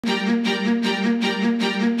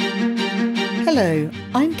Hello,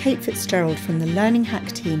 I'm Kate Fitzgerald from the Learning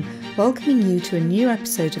Hack team, welcoming you to a new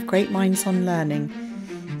episode of Great Minds on Learning.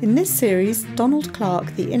 In this series, Donald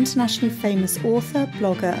Clark, the internationally famous author,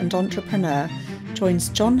 blogger and entrepreneur, joins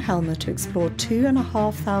John Helmer to explore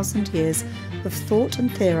 2,500 years of thought and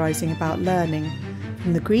theorising about learning,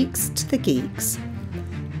 from the Greeks to the geeks.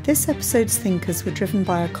 This episode's thinkers were driven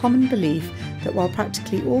by a common belief that while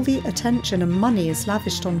practically all the attention and money is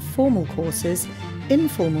lavished on formal courses,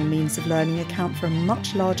 informal means of learning account for a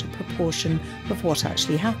much larger proportion of what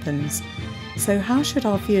actually happens. So how should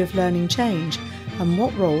our view of learning change, and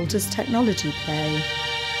what role does technology play?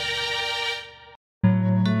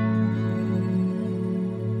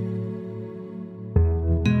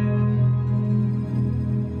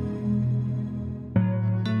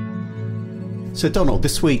 So Donald,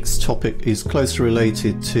 this week's topic is closely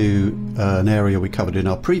related to an area we covered in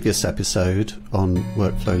our previous episode on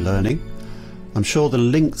workflow learning. I'm sure the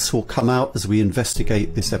links will come out as we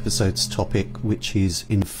investigate this episode's topic, which is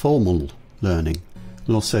informal learning.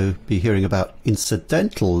 We'll also be hearing about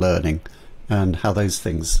incidental learning and how those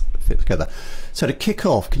things fit together. So to kick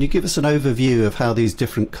off, can you give us an overview of how these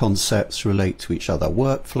different concepts relate to each other?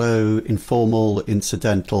 Workflow, informal,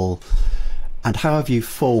 incidental, and how have you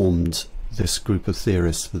formed this group of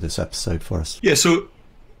theorists for this episode for us? Yeah, so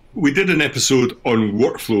we did an episode on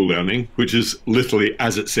workflow learning, which is literally,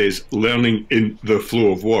 as it says, learning in the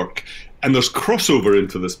flow of work. And there's crossover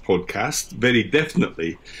into this podcast, very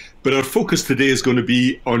definitely. But our focus today is going to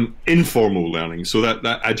be on informal learning, so that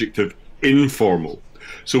adjective, informal.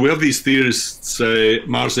 So we have these theorists,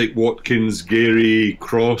 Marsick, Watkins, Gery,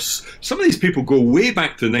 Cross. Some of these people go way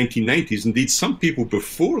back to the 1990s, indeed some people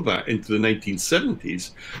before that into the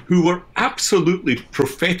 1970s, who were absolutely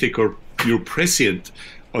prophetic or prescient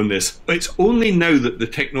on this. It's only now that the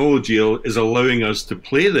technology is allowing us to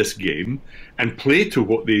play this game and play to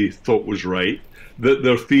what they thought was right, that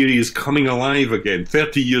their theory is coming alive again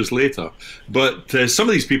 30 years later. But some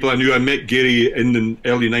of these people I met Gery in the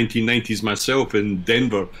early 1990s myself in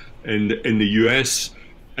Denver in the US.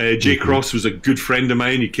 Jay Cross was a good friend of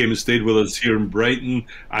mine. He came and stayed with us here in Brighton.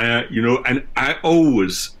 And I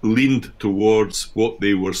always leaned towards what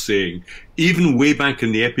they were saying. Even way back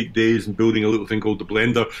in the epic days and building a little thing called the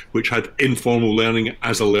Blender, which had informal learning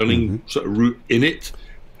as a learning sort of route in it.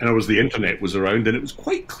 And the internet was around, and it was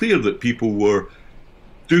quite clear that people were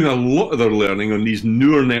doing a lot of their learning on these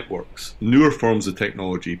newer networks, newer forms of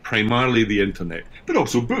technology, primarily the internet, but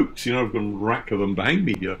also books. I've got a rack of them behind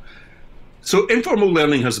me here. So informal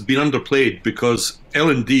learning has been underplayed because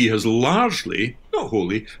L&D has largely, not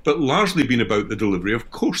wholly, but largely been about the delivery of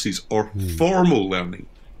courses or formal learning,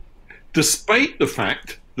 despite the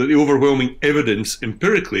fact that the overwhelming evidence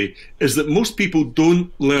empirically is that most people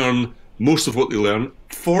don't learn most of what they learn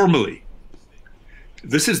formally.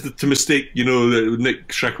 This is the mistake,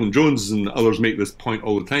 Nick Shackleton-Jones and others make this point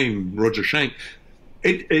all the time, Roger Schank.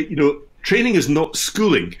 Training is not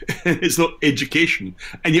schooling, it's not education,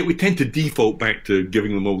 and yet we tend to default back to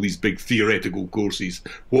giving them all these big theoretical courses.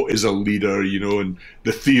 What is a leader, and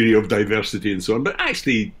the theory of diversity and so on. But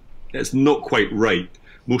actually, that's not quite right.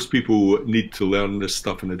 Most people need to learn this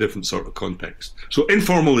stuff in a different sort of context. So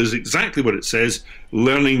informal is exactly what it says,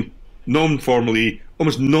 learning non-formally,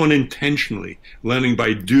 almost non-intentionally, learning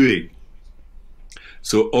by doing.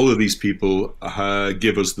 So all of these people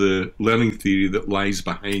give us the learning theory that lies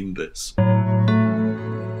behind this.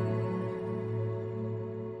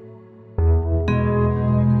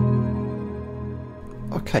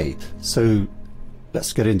 Okay, so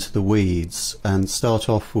let's get into the weeds and start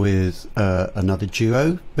off with another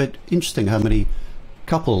duo. But interesting how many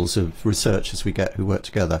couples of researchers we get who work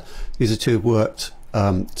together. These are two who've worked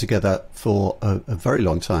together for a very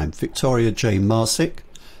long time. Victoria J. Marsick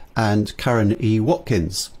and Karen E.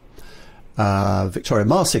 Watkins. Victoria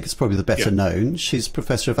Marsick is probably the better known. She's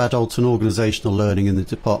Professor of Adult and Organisational Learning in the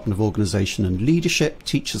Department of Organisation and Leadership,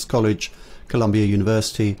 Teachers College, Columbia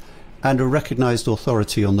University, and a recognised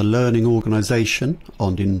authority on the learning organisation,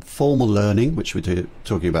 on informal learning, which we're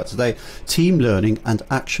talking about today, team learning and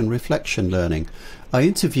action reflection learning. I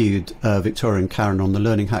interviewed Victoria and Karen on the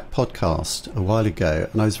Learning Hack podcast a while ago,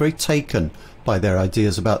 and I was very taken by their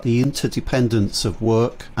ideas about the interdependence of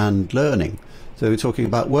work and learning. So we're talking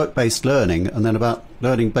about work-based learning and then about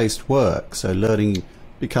learning-based work. So learning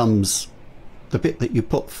becomes the bit that you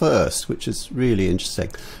put first, which is really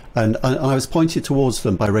interesting. And I was pointed towards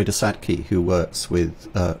them by Reda Satke, who works with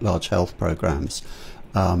large health programs,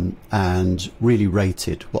 and really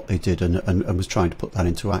rated what they did and was trying to put that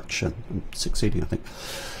into action and succeeding, I think.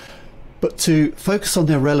 But to focus on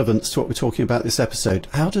their relevance to what we're talking about this episode,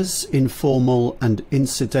 how does informal and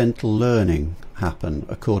incidental learning happen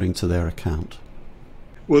according to their account?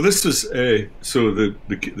 Well, this is so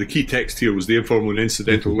the key text here was the informal and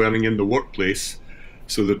incidental learning in the workplace.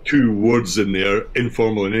 So the two words in there,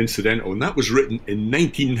 informal and incidental, and that was written in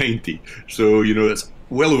 1990. So, you know, that's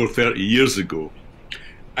well over 30 years ago.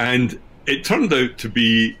 And it turned out to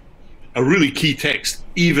be a really key text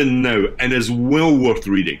even now, and is well worth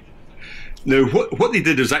reading. Now, what they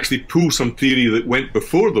did is actually pull some theory that went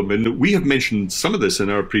before them, and we have mentioned some of this in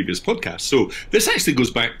our previous podcast. So this actually goes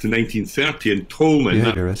back to 1930 and Tolman,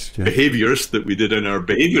 behaviourist that we did in our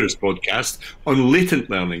behaviourist podcast on latent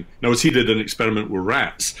learning. Now, as he did an experiment with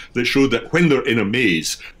rats that showed that when they're in a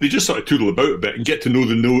maze, they just sort of tootle about a bit and get to know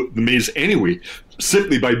the maze anyway,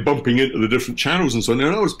 simply by bumping into the different channels and so on. In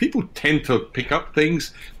other words, people tend to pick up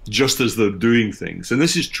things just as they're doing things. And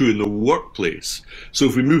this is true in the workplace. So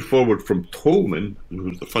if we move forward from Tolman, who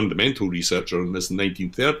was the fundamental researcher on this in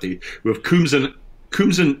 1930, we have Coombs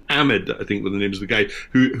and Ahmed, I think were the names of the guy,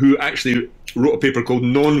 who actually wrote a paper called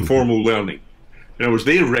Non-Formal Learning. In other words,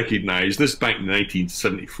 they recognised, this back in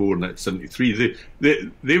 1974 and 1973,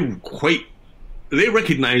 they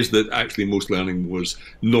recognised that actually most learning was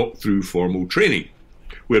not through formal training.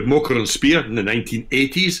 We had Mocker and Spear in the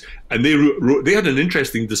 1980s, and they had an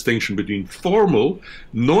interesting distinction between formal,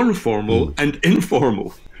 non-formal, and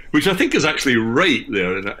informal, which I think is actually right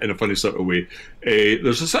there in a funny sort of way.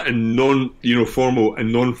 There's a sort of formal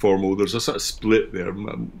and non-formal. There's a sort of split there,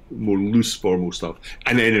 more loose formal stuff,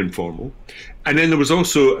 and then informal. And then there was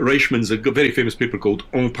also Reichmann's a very famous paper called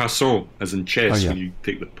En passant, as in chess, when you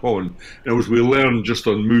take the pawn. In other words, we learn just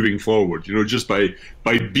on moving forward, you know, just by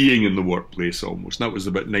being in the workplace almost. And that was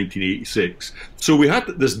about 1986. So we had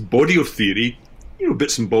this body of theory, you know,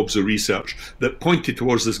 bits and bobs of research that pointed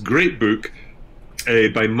towards this great book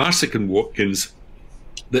by Marsick and Watkins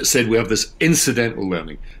that said we have this incidental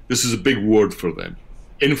learning. This is a big word for them.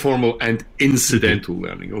 Informal and incidental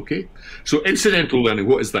learning, okay? So incidental learning,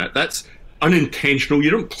 what is that? That's unintentional. You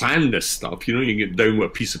don't plan this stuff. You know, you get down with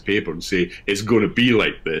a piece of paper and say, it's going to be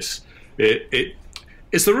like this.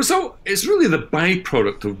 It's the result, it's really the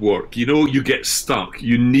byproduct of work. You know, you get stuck.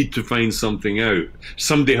 You need to find something out.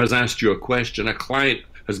 Somebody has asked you a question. A client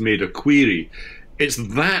has made a query. It's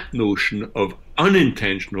that notion of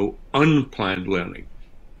unintentional, unplanned learning,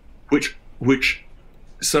 which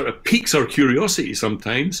sort of piques our curiosity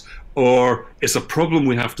sometimes, or it's a problem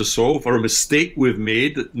we have to solve, or a mistake we've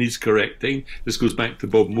made that needs correcting. This goes back to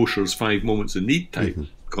Bob Mosher's 5 moments of need type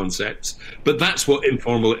concepts. But that's what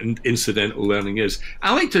informal and incidental learning is.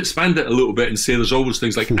 I like to expand it a little bit and say there's always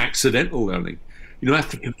things like accidental learning. You know, I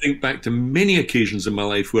can think back to many occasions in my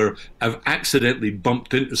life where I've accidentally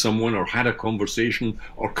bumped into someone or had a conversation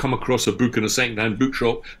or come across a book in a second-hand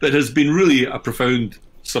bookshop that has been really a profound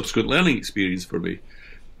subsequent learning experience for me.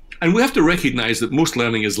 And we have to recognise that most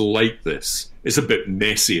learning is like this. It's a bit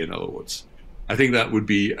messy, in other words. I think that would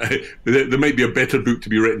be, there might be a better book to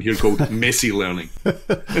be written here called Messy Learning.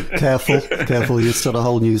 Careful, you start a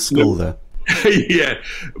whole new school there. Yeah,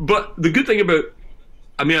 but the good thing about,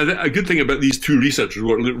 a good thing about these two researchers who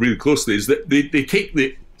work really closely is that they take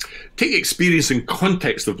the experience and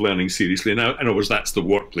context of learning seriously. Now, in other words, that's the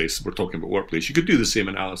workplace. We're talking about workplace. You could do the same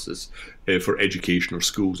analysis for education or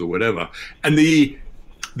schools or whatever. And they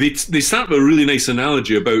start with a really nice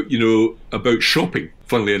analogy about, you know, about shopping,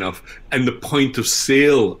 funnily enough, and the point of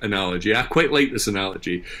sale analogy. I quite like this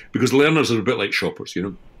analogy because learners are a bit like shoppers, you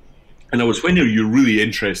know. In other words, when you're really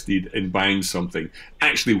interested in buying something,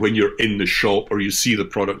 actually when you're in the shop or you see the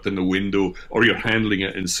product in the window or you're handling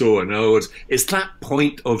it and so on, in other words, it's that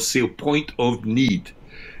point of sale, point of need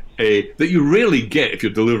that you rarely get if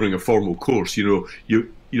you're delivering a formal course. You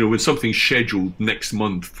know, when something's scheduled next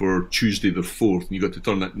month for Tuesday the 4th and you've got to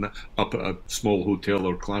turn that up at a small hotel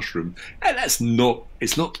or classroom, and it's not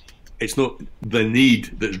the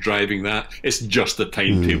need that's driving that, it's just a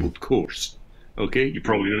timetabled course. Okay, you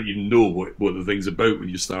probably don't even know what the thing's about when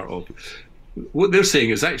you start off. What they're saying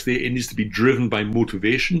is actually it needs to be driven by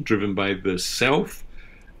motivation, driven by the self.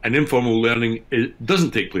 And informal learning, it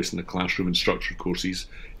doesn't take place in the classroom and structured courses.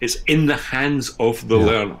 It's in the hands of the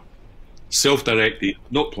learner. Self-directed,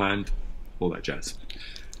 not planned, all that jazz.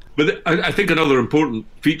 But I think another important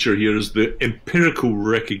feature here is the empirical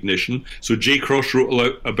recognition. So Jay Cross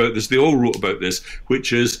wrote about this, they all wrote about this,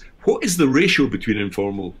 which is what is the ratio between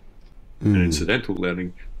informal and incidental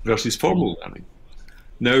learning versus formal learning?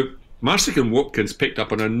 Now, Marsick and Watkins picked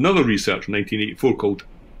up on another research in 1984 called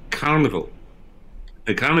Carnival.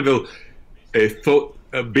 And Carnival thought,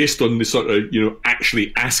 based on the sort of, you know,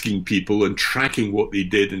 actually asking people and tracking what they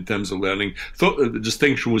did in terms of learning, thought that the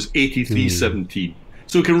distinction was 83-17.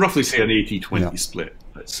 So we can roughly say an 80-20 split.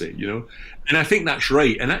 let's say, you know. And I think that's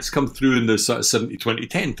right. And that's come through in the sort of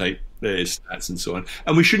 70-20-10 type stats and so on.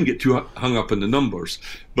 And we shouldn't get too hung up on the numbers.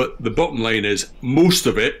 But the bottom line is most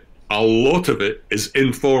of it, a lot of it, is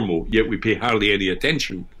informal, yet we pay hardly any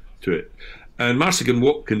attention to it. And Marsick and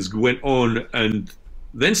Watkins went on and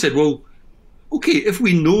then said, well, okay, if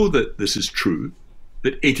we know that this is true,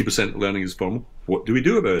 that 80% of learning is formal, what do we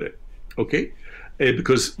do about it? Okay?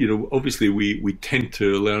 Because, you know, obviously we tend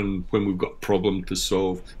to learn when we've got a problem to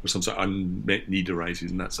solve or some sort of unmet need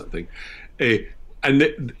arises and that sort of thing.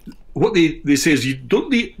 What they say is you don't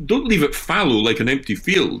leave it fallow like an empty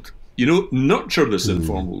field. You know, nurture this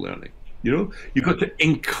informal learning. You know, you've got to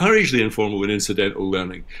encourage the informal and incidental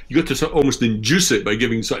learning. You've got to sort of almost induce it by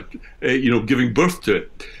giving giving birth to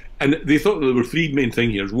it. And they thought there were three main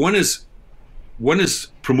things here. One is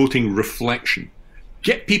promoting reflection.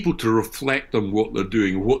 Get people to reflect on what they're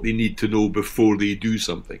doing, what they need to know before they do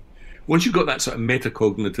something. Once you've got that sort of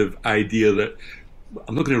metacognitive idea that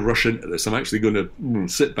I'm not going to rush into this, I'm actually going to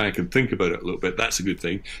sit back and think about it a little bit, that's a good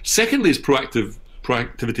thing. Secondly is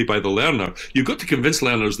proactivity by the learner. You've got to convince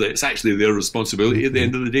learners that it's actually their responsibility at the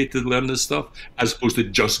end of the day to learn this stuff, as opposed to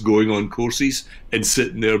just going on courses and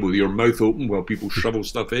sitting there with your mouth open while people shovel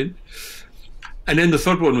stuff in. And then the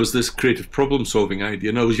third one was this creative problem-solving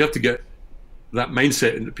idea. Now, you have to get that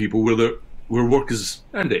mindset into people where work is,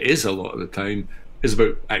 and it is a lot of the time, is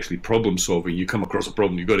about actually problem-solving. You come across a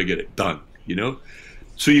problem, you've got to get it done, you know?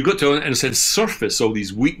 So you've got to, in a sense, surface all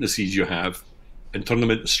these weaknesses you have and turn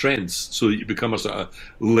them into strengths so that you become a sort of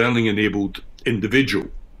learning-enabled individual.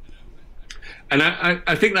 And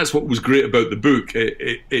I think that's what was great about the book.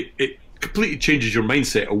 It completely changes your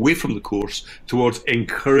mindset away from the course towards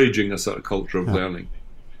encouraging a sort of culture of learning.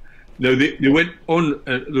 Now, they went on,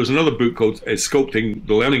 there was another book called Sculpting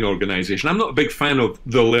the Learning Organization. I'm not a big fan of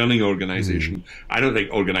the learning organization. I don't think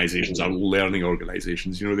organizations are learning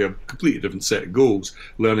organizations. You know, they have a completely different set of goals.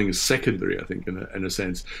 Learning is secondary, I think, in a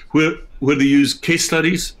sense, where they use case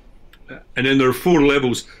studies, and then there are 4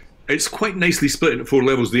 levels. It's quite nicely split into 4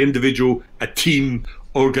 levels: the individual, a team,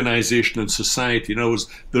 organization, and society. In other words,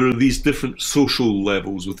 there are these different social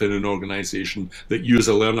levels within an organization that you as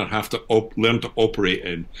a learner have to learn to operate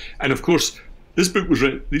in. And of course, these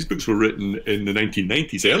books were written in the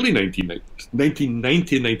 1990s, early 1990s,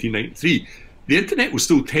 1990 and 1993. The internet was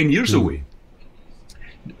still 10 years away.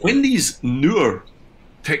 When these newer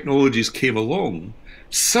technologies came along,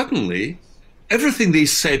 suddenly everything they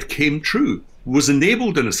said came true, was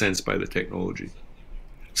enabled in a sense by the technology.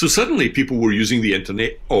 So suddenly people were using the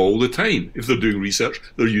internet all the time. If they're doing research,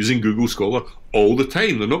 they're using Google Scholar all the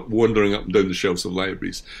time. They're not wandering up and down the shelves of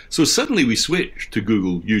libraries. So suddenly we switched to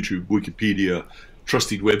Google, YouTube, Wikipedia,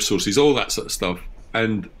 trusted web sources, all that sort of stuff.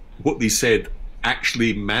 And what they said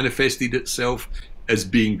actually manifested itself as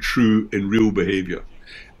being true in real behavior.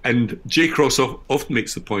 And J. Cross often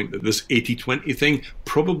makes the point that this 80-20 thing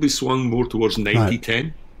probably swung more towards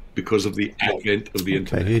 90-10. Because of the advent of the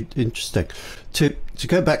internet. Interesting. To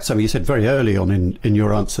go back to something you said very early on in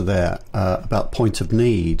your answer there about point of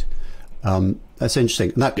need, that's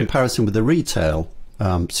interesting. And that comparison with the retail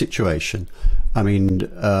situation, I mean,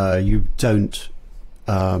 you don't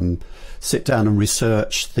sit down and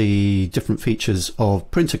research the different features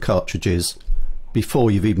of printer cartridges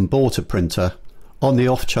before you've even bought a printer, on the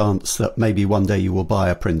off chance that maybe one day you will buy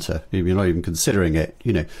a printer. You're not even considering it,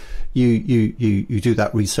 you know. You do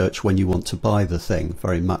that research when you want to buy the thing,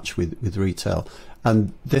 very much with retail.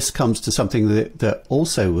 And this comes to something that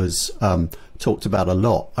also was talked about a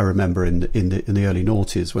lot, I remember, in the early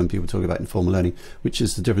noughties when people were talking about informal learning, which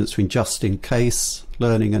is the difference between just-in-case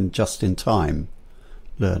learning and just-in-time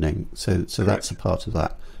learning. So that's a part of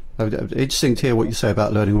that. Interesting to hear what you say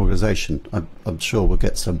about learning organisation. I'm sure we'll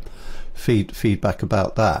get some feedback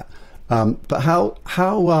about that. But how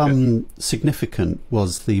significant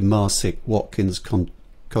was the Marsick-Watkins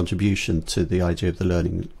contribution to the idea of the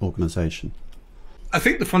learning organisation? I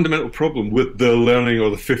think the fundamental problem with the learning, or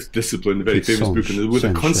the fifth discipline, the very famous book, and with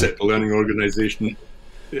the concept of learning organisation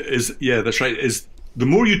is, that's right, is the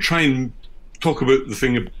more you try and talk about the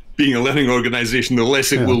thing of being a learning organisation, the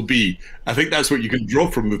less it will be. I think that's what you can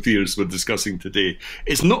draw from the theories we're discussing today.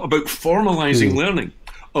 It's not about formalising learning,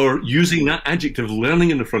 or using that adjective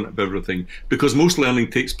learning in the front of everything, because most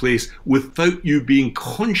learning takes place without you being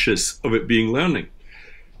conscious of it being learning.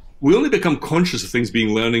 We only become conscious of things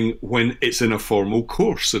being learning when it's in a formal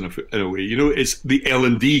course, in a way. You know, it's the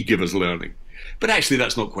L&D give us learning. But actually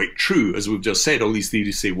that's not quite true. As we've just said, all these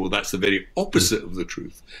theories say, well, that's the very opposite of the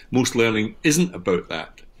truth. Most learning isn't about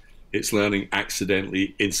that. It's learning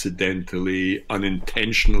accidentally, incidentally,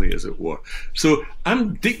 unintentionally, as it were. So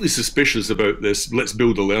I'm deeply suspicious about this let's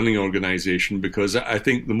build a learning organization, because I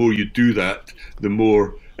think the more you do that, the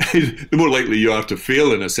more the more likely you are to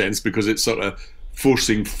fail, in a sense, because it's sort of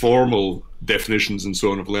forcing formal definitions and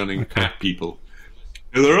so on of learning at people.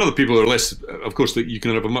 Now, there are other people who are less, of course, that you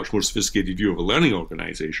can have a much more sophisticated view of a learning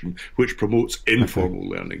organization which promotes informal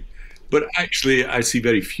learning. But actually, I see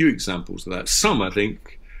very few examples of that. Some, I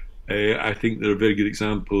think they're a very good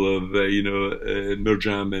example of,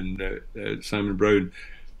 Mirjam and Simon Brown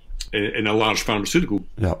in a large pharmaceutical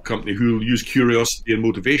company who will use curiosity and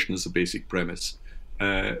motivation as a basic premise.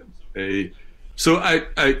 So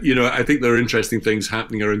I think there are interesting things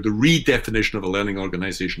happening around the redefinition of a learning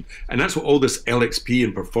organization. And that's what all this LXP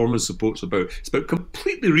and performance support's about. It's about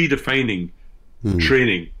completely redefining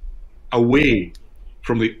training away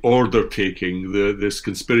from the order taking, this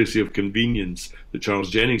conspiracy of convenience that Charles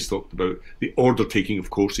Jennings talked about, the order taking of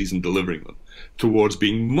courses and delivering them, towards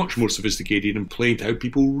being much more sophisticated and playing to how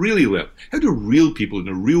people really learn. How do real people in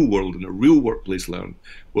a real world, in a real workplace learn?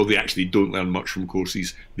 Well, they actually don't learn much from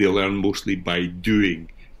courses. They learn mostly by doing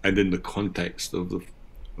and in the context of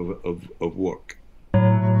work.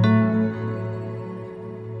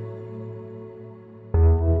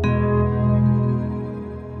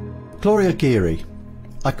 Gloria Gery.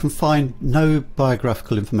 I can find no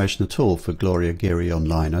biographical information at all for Gloria Gery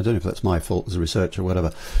online. I don't know if that's my fault as a researcher or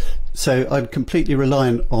whatever. So I'm completely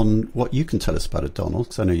reliant on what you can tell us about her, Donald,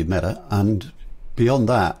 because I know you've met her. And beyond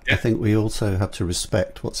that, I think we also have to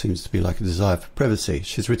respect what seems to be like a desire for privacy.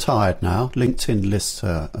 She's retired now. LinkedIn lists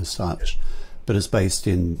her as such, but is based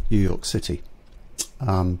in New York City.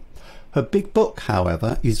 Her big book,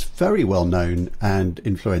 however, is very well known and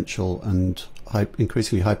influential and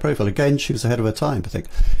increasingly high profile. Again, she was ahead of her time, I think.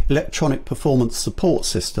 Electronic Performance Support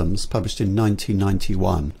Systems, published in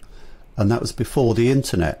 1991. And that was before the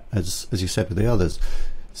internet, as you said with the others,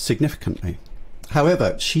 significantly.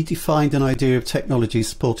 However, she defined an idea of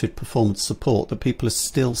technology-supported performance support that people are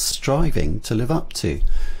still striving to live up to.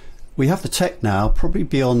 We have the tech now, probably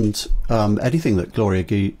beyond anything that Gloria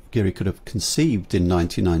Gery could have conceived in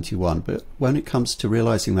 1991. But when it comes to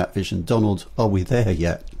realising that vision, Donald, are we there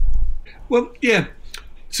yet? Well, yeah.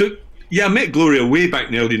 So, yeah, I met Gloria way back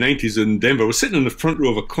in the early 90s in Denver. I was sitting in the front row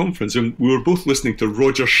of a conference and we were both listening to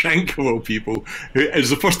Roger Schank, of all people. It was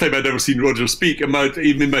the first time I'd ever seen Roger speak, and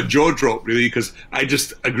even my jaw dropped, really, because I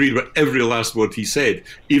just agreed with every last word he said,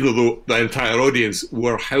 even though the entire audience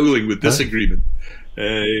were howling with disagreement.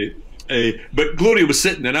 But Gloria was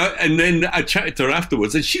sitting, and then I chatted to her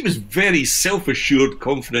afterwards, and she was very self-assured,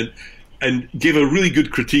 confident, and gave a really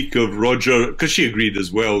good critique of Roger, because she agreed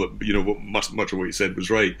as well that much of what he said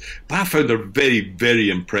was right. But I found her very,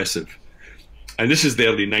 very impressive. And this is the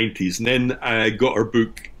early 90s. And then I got her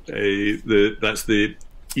book, that's the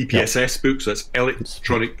EPSS book, so that's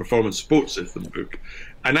Electronic Performance Support System book.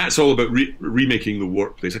 And that's all about remaking the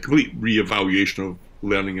workplace, a complete re-evaluation of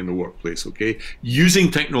learning in the workplace, okay?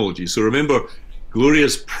 Using technology. So remember,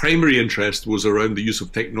 Gloria's primary interest was around the use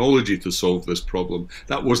of technology to solve this problem.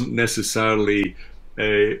 That wasn't necessarily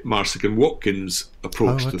Marsick and Watkins'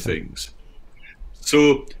 approach to things.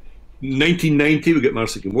 So 1990, we get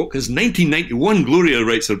Marsick and Watkins. 1991, Gloria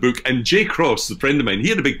writes her book, and Jay Cross, a friend of mine, he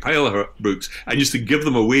had a big pile of her books and used to give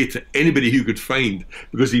them away to anybody who could find,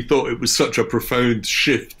 because he thought it was such a profound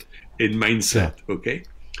shift in mindset, okay?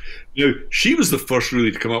 Now, she was the first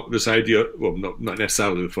really to come up with this idea, well, not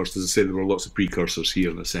necessarily the first, as I said, there were lots of precursors here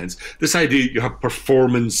in a sense. This idea you have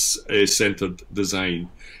performance-centered design,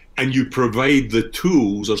 and you provide the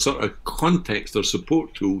tools or sort of context or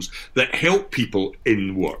support tools that help people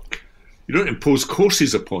in work. You don't impose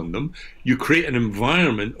courses upon them, you create an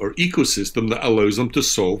environment or ecosystem that allows them to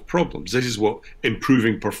solve problems. This is what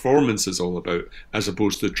improving performance is all about, as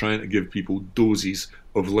opposed to trying to give people doses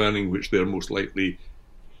of learning which they're most likely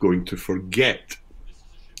going to forget.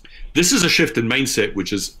 This is a shift in mindset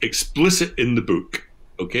which is explicit in the book,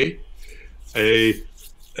 okay?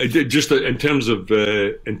 Just in terms of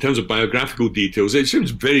biographical details, it seems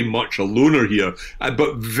very much a loner here,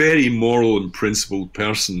 but very moral and principled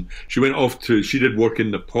person. She went off she did work in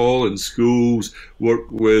Nepal in schools,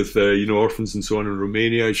 worked with orphans and so on in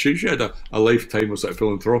Romania. She had a lifetime of sort of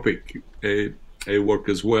philanthropic work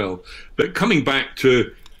as well. But coming back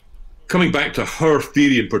to her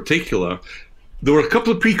theory in particular, there were a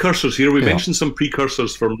couple of precursors here. We mentioned some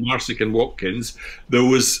precursors from Marsick and Watkins. There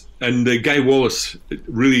was, and Guy Wallace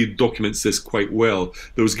really documents this quite well,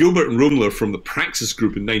 there was Gilbert and Rumler from the Praxis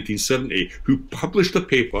Group in 1970 who published a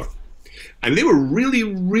paper And they were really,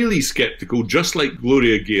 really skeptical, just like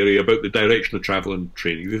Gloria Gery, about the direction of travel and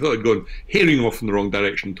training. They thought it had gone herring off in the wrong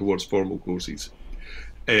direction towards formal courses,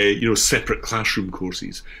 separate classroom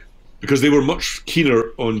courses, because they were much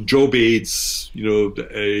keener on job aids,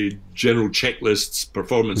 general checklists,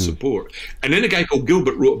 performance support. And then a guy called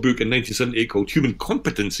Gilbert wrote a book in 1978 called Human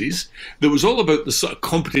Competencies that was all about the sort of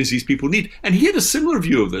competencies people need. And he had a similar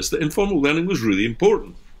view of this, that informal learning was really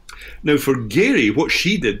important. Now, for Gery, what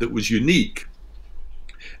she did that was unique,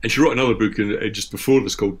 and she wrote another book just before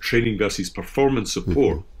this called Training versus Performance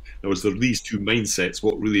Support. There was these two mindsets,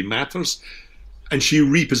 what really matters. And she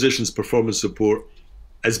repositions performance support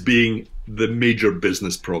as being the major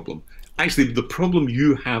business problem. Actually, the problem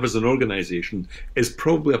you have as an organization is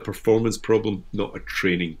probably a performance problem, not a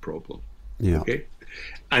training problem. Yeah. Okay?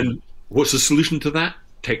 And what's the solution to that?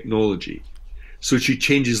 Technology. So she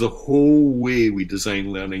changes the whole way we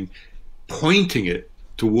design learning, pointing it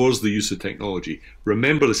towards the use of technology.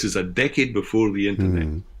 Remember, this is a decade before the internet.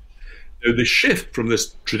 Now, the shift from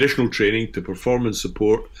this traditional training to performance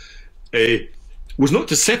support was not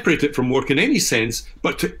to separate it from work in any sense,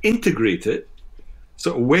 but to integrate it,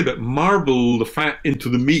 sort of web it, marble the fat into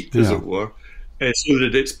the meat, as it were, so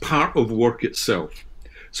that it's part of work itself.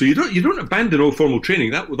 So you don't abandon all formal training.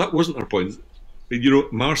 That wasn't our point.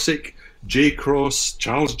 Marsick, J. Cross,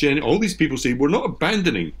 Charles Jenny, all these people say we're not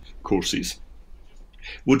abandoning courses.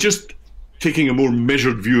 We're just taking a more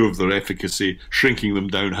measured view of their efficacy, shrinking them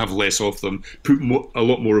down, have less of them, put a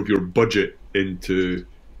lot more of your budget into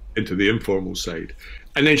the informal side.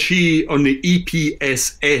 And then she, on the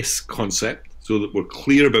EPSS concept, so that we're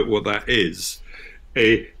clear about what that is,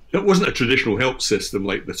 that wasn't a traditional help system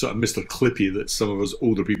like the sort of Mr. Clippy that some of us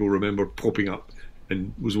older people remember popping up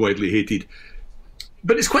and was widely hated.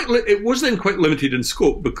 But it was then quite limited in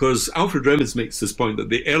scope, because Alfred Remens makes this point that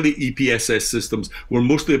the early EPSS systems were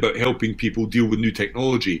mostly about helping people deal with new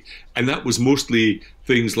technology. And that was mostly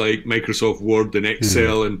things like Microsoft Word and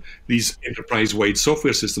Excel and these enterprise-wide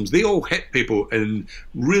software systems. They all hit people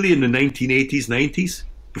really in the 1980s, 90s,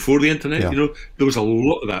 before the internet. There was a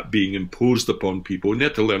lot of that being imposed upon people, and they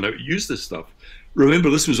had to learn how to use this stuff. Remember,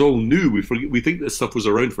 this was all new. We think this stuff was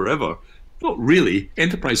around forever. Not really.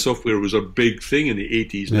 Enterprise software was a big thing in the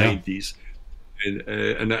 80s, 90s,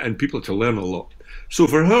 and people had to learn a lot. So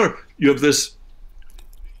for her, you have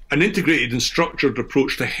an integrated and structured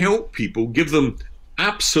approach to help people, give them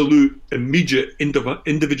absolute, immediate,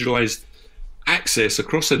 individualized access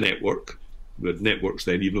across a network. We had networks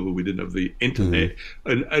then, even though we didn't have the internet,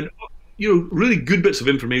 and really good bits of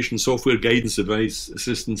information, software, guidance, advice,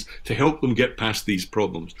 assistance to help them get past these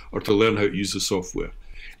problems or to learn how to use the software.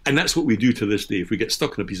 And that's what we do to this day. If we get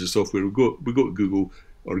stuck in a piece of software, we go to Google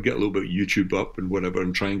or get a little bit of YouTube up and whatever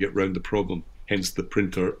and try and get around the problem. Hence the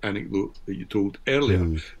printer anecdote that you told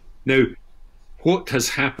earlier. Now, what has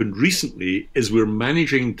happened recently is we're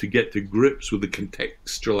managing to get to grips with the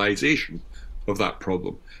contextualization of that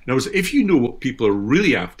problem. Now, if you know what people are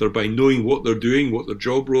really after by knowing what they're doing, what their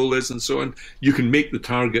job role is and so on, you can make the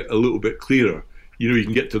target a little bit clearer. You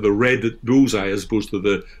can get to the red bullseye as opposed to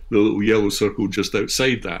the little yellow circle just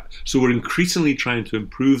outside that. So we're increasingly trying to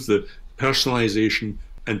improve the personalization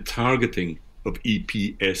and targeting of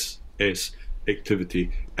EPSS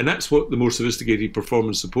activity. And that's what the more sophisticated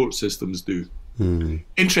performance support systems do.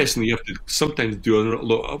 Interestingly, you have to sometimes do a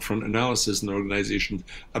lot of upfront analysis in an organization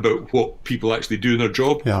about what people actually do in their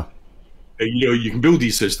job. You can build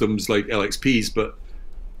these systems like LXPs, but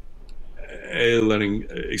learning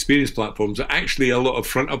experience platforms, actually a lot of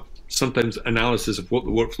front-up, sometimes analysis of what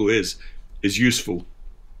the workflow is useful.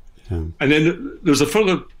 And then there's a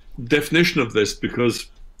further definition of this, because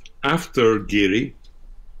after Gery,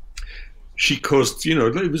 she caused,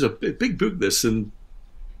 it was a big book, this, and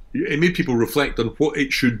it made people reflect on what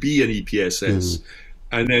it should be in EPSS.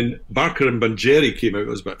 And then Barker and Banjeri came out, it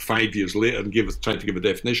was about 5 years later, and tried to give a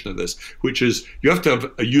definition of this, which is you have to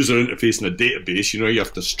have a user interface and a database. You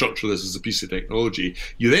have to structure this as a piece of technology.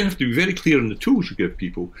 You then have to be very clear on the tools you give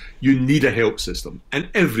people. You need a help system, and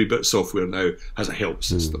every bit of software now has a help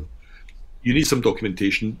system. You need some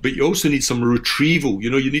documentation, but you also need some retrieval. You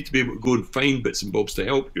need to be able to go and find bits and bobs to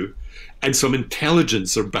help you, and some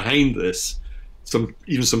intelligence are behind this.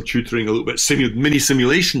 Even some tutoring, a little bit, mini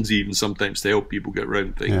simulations even sometimes to help people get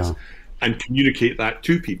around things and communicate that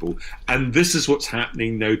to people. And this is what's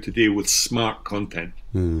happening now today with smart content.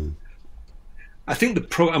 I think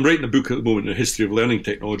I'm writing a book at the moment, A History of Learning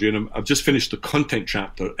Technology, and I've just finished the content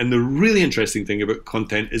chapter. And the really interesting thing about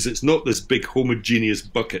content is it's not this big homogeneous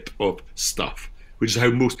bucket of stuff, which is how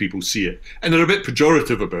most people see it. And they're a bit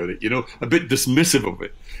pejorative about it, a bit dismissive of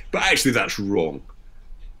it. But actually that's wrong.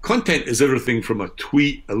 Content is everything from a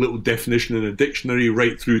tweet, a little definition in a dictionary,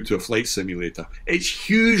 right through to a flight simulator. It's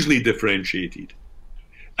hugely differentiated.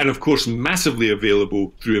 And of course, massively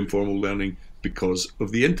available through informal learning because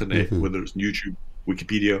of the internet, whether it's YouTube,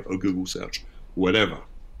 Wikipedia, or Google search, whatever.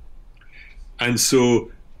 And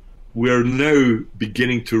so we're now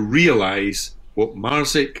beginning to realize what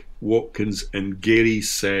Marsick, Watkins, and Gery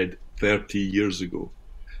said 30 years ago,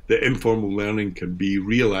 that informal learning can be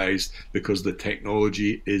realized because the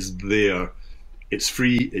technology is there. It's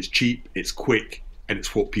free, it's cheap, it's quick, and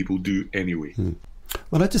it's what people do anyway.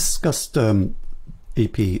 When I discussed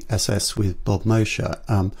EPSS with Bob Mosher,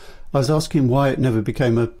 I was asking why it never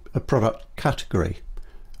became a product category.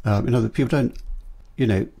 That people don't,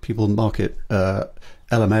 people market LMS,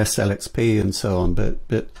 LXP, and so on, but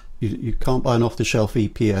you can't buy an off-the-shelf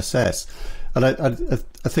EPSS. And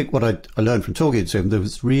I think what I learned from talking to him, there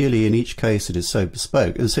was really, in each case, it is so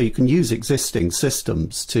bespoke, and so you can use existing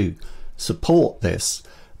systems to support this.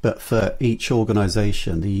 But for each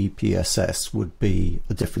organisation, the EPSS would be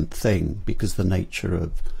a different thing because the nature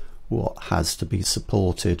of what has to be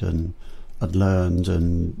supported and learned,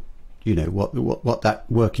 and what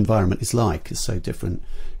that work environment is like is so different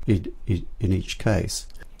in each case.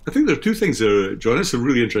 I think there are two things there, John. It's a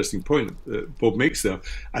really interesting point that Bob makes there.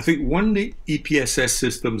 I think one, the EPSS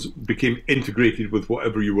systems became integrated with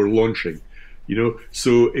whatever you were launching.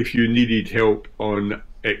 So if you needed help on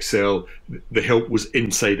Excel, the help was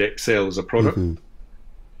inside Excel as a product.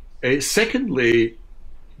 Secondly,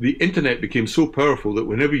 the internet became so powerful that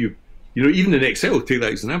whenever even in Excel, take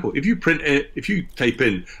that example, if you type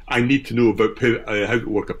in, I need to know about how to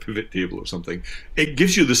work a pivot table or something, it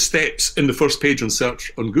gives you the steps in the first page on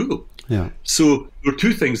search on Google. Yeah. So there are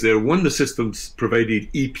two things there. One, the systems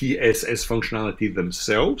provided EPSS functionality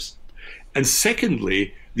themselves. And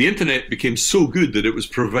secondly, the internet became so good that it was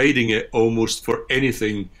providing it almost for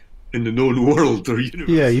anything in the known world or universe.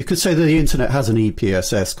 Yeah, you could say that the internet has an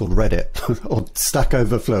EPSS called Reddit or Stack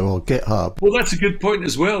Overflow or GitHub. Well, that's a good point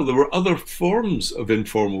as well. There were other forms of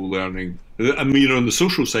informal learning. I mean, on the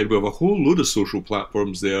social side, we have a whole load of social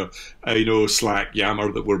platforms there. Slack,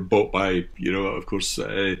 Yammer, that were bought by, of course,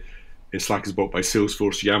 Slack is bought by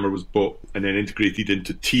Salesforce, Yammer was bought and then integrated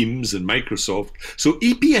into Teams and Microsoft. So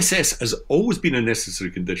EPSS has always been a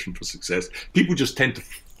necessary condition for success. People just tend to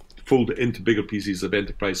fold it into bigger pieces of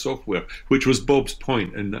enterprise software, which was Bob's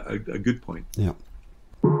point, and a good point. Yeah.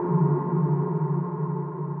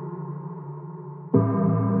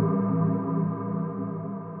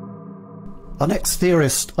 Our next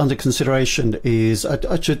theorist under consideration is,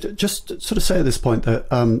 I should just sort of say at this point that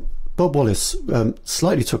Bob Wallace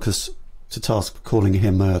slightly took us to task for calling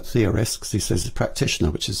him a theorist, because he says he's a practitioner,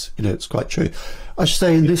 which is, it's quite true. I should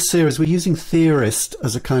say in this series we're using theorist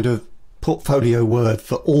as a kind of portfolio word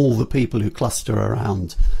for all the people who cluster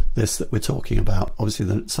around this that we're talking about. Obviously,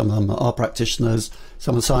 some of them are practitioners,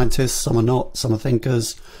 some are scientists, some are not, some are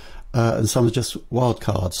thinkers, and some are just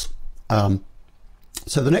wildcards.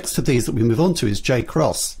 So the next of these that we move on to is J.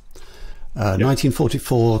 Cross,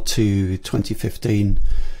 1944 to 2015.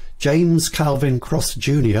 James Calvin Cross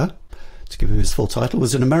Jr., to give him his full title,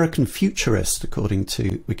 was an American futurist, according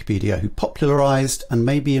to Wikipedia, who popularized and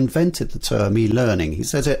maybe invented the term e-learning. He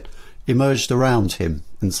says it emerged around him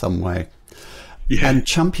in some way, and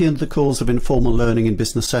championed the cause of informal learning in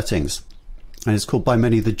business settings. And it's called by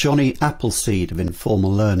many the Johnny Appleseed of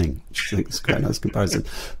informal learning, which I think is quite a nice comparison.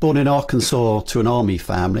 Born in Arkansas to an army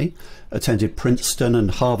family, attended Princeton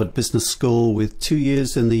and Harvard Business School with 2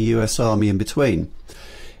 years in the US Army in between.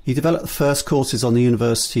 He developed the first courses on the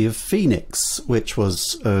University of Phoenix, which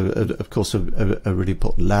was, of course, a really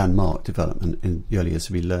important landmark development in the early years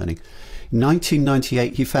of e-learning. In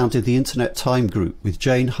 1998, he founded the Internet Time Group with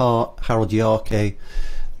Jane Hart, Harold Yarke,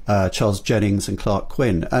 Charles Jennings and Clark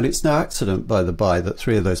Quinn. And it's no accident, by the by, that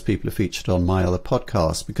three of those people are featured on my other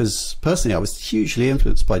podcast, because personally I was hugely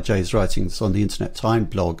influenced by Jay's writings on the Internet Time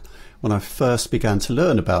blog when I first began to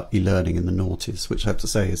learn about e-learning in the noughties, which I have to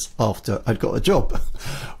say is after I'd got a job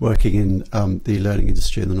working in the e-learning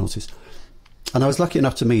industry in the noughties. And I was lucky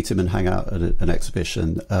enough to meet him and hang out at an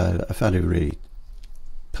exhibition. I found him a really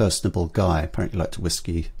personable guy, apparently liked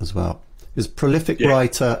whiskey as well. He was a prolific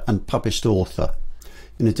writer and published author.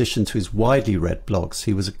 In addition to his widely read blogs,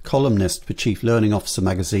 he was a columnist for Chief Learning Officer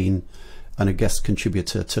magazine and a guest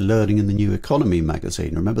contributor to Learning in the New Economy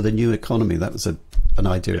magazine. Remember the New Economy? That was an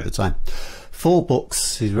idea at the time. 4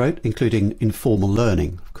 books he wrote, including Informal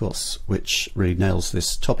Learning, of course, which really nails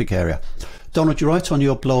this topic area. Donald, you write on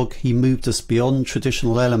your blog, he moved us beyond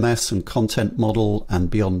traditional LMS and content model and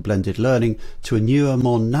beyond blended learning to a newer,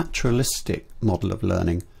 more naturalistic model of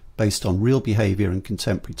learning based on real behaviour and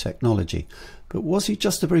contemporary technology. but was he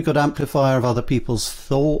just a very good amplifier of other people's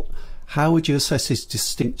thought? How would you assess his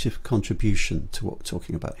distinctive contribution to what we're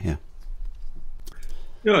talking about here?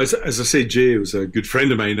 You know, as I say, Jay was a good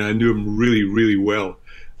friend of mine. I knew him really, really well.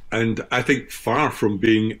 And I think far from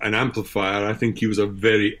being an amplifier, I think he was a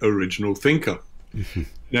very original thinker. Mm-hmm.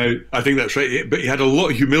 Now, I think that's right. But he had a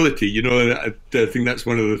lot of humility, you know, and I think that's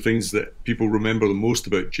one of the things that people remember the most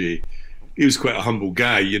about Jay. He was quite a humble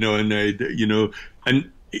guy, you know,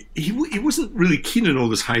 and he wasn't really keen on all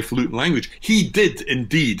this highfalutin language. He did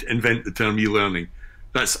indeed invent the term e-learning.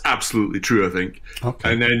 That's absolutely true, I think.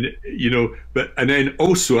 Okay. And then, you know, and then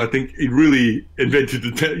also I think he really invented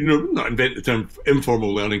the term, you know, not invented the term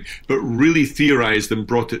informal learning, but really theorized and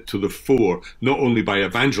brought it to the fore, not only by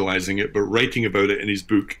evangelizing it, but writing about it in his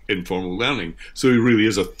book, Informal Learning. So he really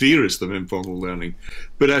is a theorist of informal learning.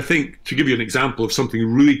 But I think, to give you an example of something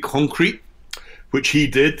really concrete, which he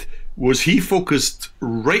did, was he focused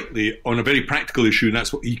rightly on a very practical issue, and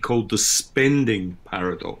that's what he called the spending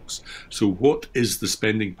paradox. So what is the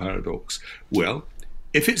spending paradox? Well,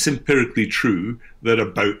 if it's empirically true that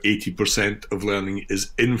about 80% of learning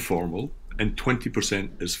is informal and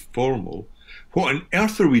 20% is formal, what on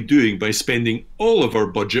earth are we doing by spending all of our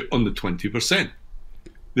budget on the 20%?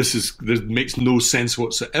 This makes no sense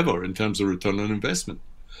whatsoever in terms of return on investment.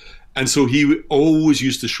 And so he always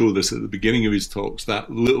used to show this at the beginning of his talks, that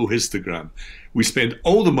little histogram. We spend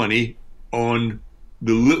all the money on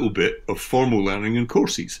the little bit of formal learning and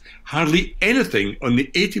courses, hardly anything on the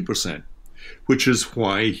 80%, which is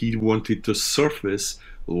why he wanted to surface,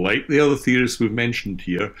 like the other theorists we've mentioned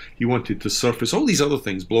here, he wanted to surface all these other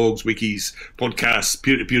things, blogs, wikis, podcasts,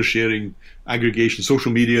 peer-to-peer sharing, aggregation,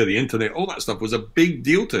 social media, the internet, all that stuff was a big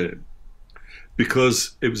deal to him,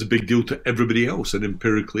 because it was a big deal to everybody else, and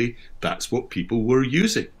empirically that's what people were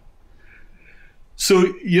using.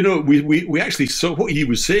 So, you know, we actually saw what he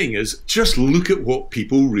was saying is just look at what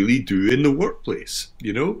people really do in the workplace,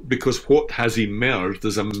 you know, because what has emerged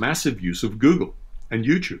is a massive use of Google and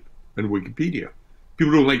YouTube and Wikipedia.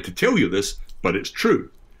 People don't like to tell you this, but it's true.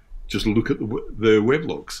 Just look at the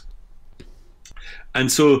weblogs. And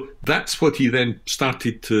so that's what he then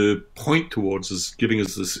started to point towards as giving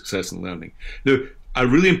us the success in learning. Now, a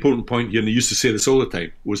really important point here, and he used to say this all the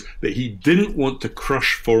time, was that he didn't want to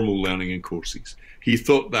crush formal learning in courses. He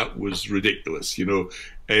thought that was ridiculous, you know.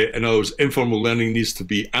 In other words, informal learning needs to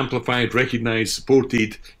be amplified, recognized,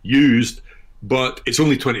 supported, used, but it's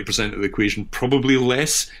only 20% of the equation, probably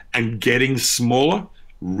less, and getting smaller.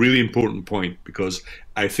 Really important point, because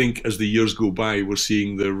I think as the years go by, we're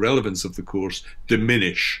seeing the relevance of the course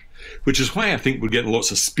diminish, which is why I think we're getting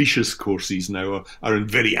lots of specious courses now are in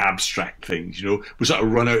very abstract things, you know. We sort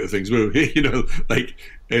of run out of things. We're, you know, like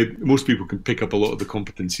most people can pick up a lot of the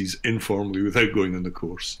competencies informally without going on the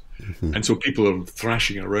course. Mm-hmm. And so people are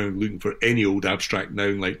thrashing around looking for any old abstract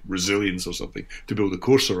noun like resilience or something to build a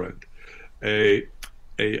course around,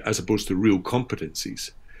 as opposed to real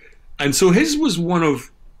competencies. And so his was one of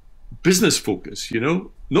business focus, you know,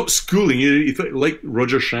 not schooling. He thought, like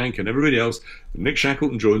Roger Schank and everybody else, Nick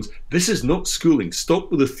Shackleton-Jones, this is not schooling. Stop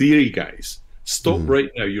with the theory, guys. Stop right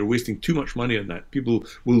now. You're wasting too much money on that. People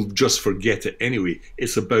will just forget it anyway.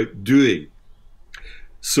 It's about doing.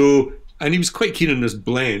 So, and he was quite keen on this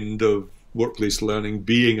blend of workplace learning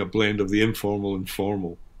being a blend of the informal and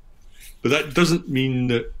formal. But that doesn't mean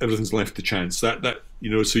that everything's left to chance. That you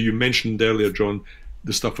know, so you mentioned earlier, John,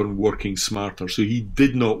 the stuff on working smarter. So he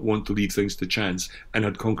did not want to leave things to chance and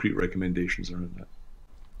had concrete recommendations around that.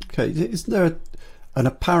 Okay, isn't there an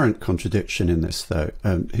apparent contradiction in this, though?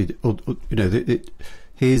 You know,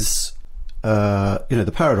 his you know,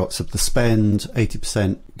 the paradox of the spend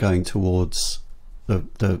 80% going towards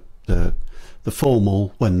the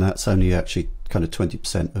formal, when that's only actually kind of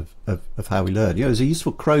 20% of how we learn. You know, it's a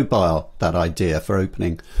useful crowbar, that idea, for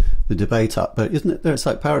opening the debate up. But isn't it, there's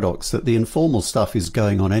like paradox that the informal stuff is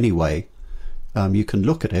going on anyway. You can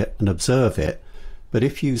look at it and observe it, but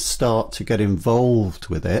if you start to get involved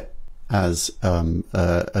with it as an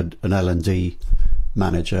L&D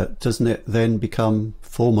manager, doesn't it then become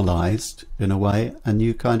formalized in a way, and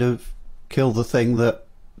you kind of kill the thing that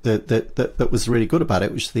was really good about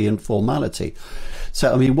it, which is the informality?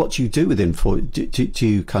 So, I mean, what do you do with informal? Do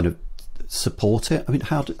you kind of support it? I mean,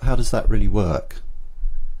 how does that really work?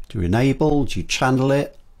 Do you enable? Do you channel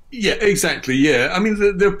it? Yeah, exactly. Yeah, I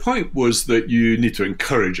mean, their point was that you need to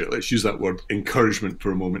encourage it. Let's use that word, encouragement,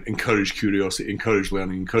 for a moment. Encourage curiosity, encourage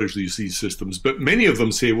learning, encourage these systems. But many of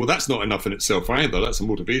them say, well, that's not enough in itself either. That's a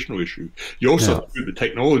motivational issue. You also have to put the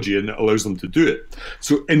technology in that allows them to do it.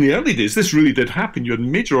 So in the early days, this really did happen. You had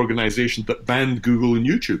major organizations that banned Google and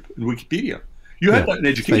YouTube and Wikipedia. You had that in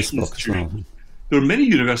education institutions. There are many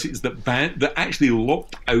universities that actually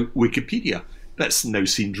locked out Wikipedia. That now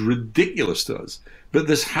seems ridiculous to us. But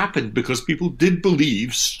this happened because people did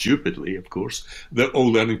believe, stupidly of course, that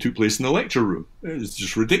all learning took place in the lecture room. It's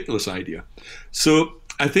just a ridiculous idea. So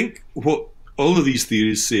I think what all of these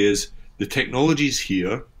theories say is the technology's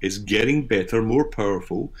here, it's getting better, more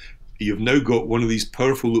powerful. You've now got one of these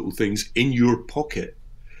powerful little things in your pocket.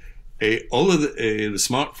 All of the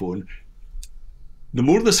smartphone, the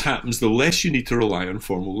more this happens, the less you need to rely on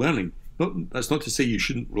formal learning. That's not to say you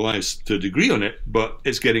shouldn't rely to a degree on it, but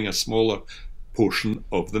it's getting a smaller portion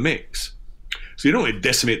of the mix. So you don't want to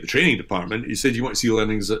decimate the training department. You said you want to see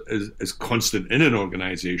learning as constant in an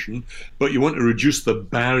organization, but you want to reduce the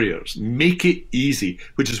barriers, make it easy,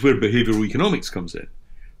 which is where behavioral economics comes in.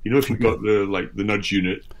 You know, if you've got the nudge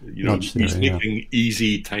unit, you know, making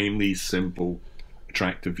easy, timely, simple,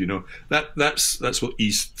 attractive, you know, that's what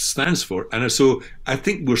E stands for. And so I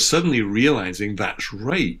think we're suddenly realizing that's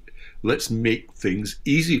right. Let's make things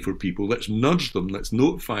easy for people. Let's nudge them. Let's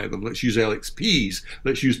notify them. Let's use LXPs.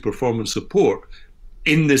 Let's use performance support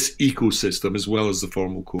in this ecosystem as well as the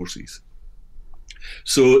formal courses.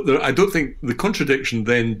 So I don't think the contradiction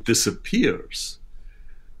then disappears.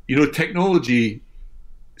 You know, technology,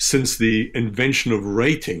 since the invention of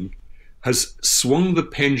writing, has swung the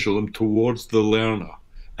pendulum towards the learner.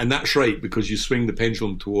 And that's right, because you swing the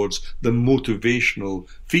pendulum towards the motivational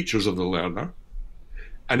features of the learner.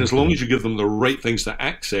 And as long as you give them the right things to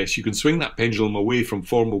access, you can swing that pendulum away from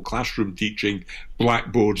formal classroom teaching,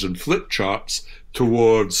 blackboards and flip charts,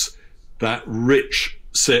 towards that rich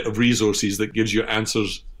set of resources that gives you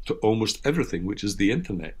answers to almost everything, which is the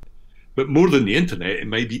internet. But more than the internet, it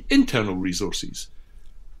might be internal resources.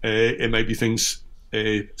 It might be things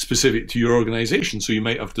specific to your organization. So you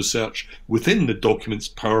might have to search within the documents,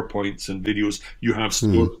 PowerPoints and videos you have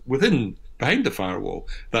stored behind the firewall.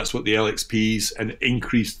 That's what the LXPs and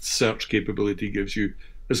increased search capability gives you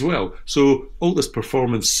as well. So all this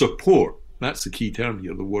performance support, that's the key term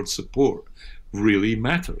here, the word support, really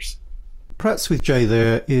matters. Perhaps with Jay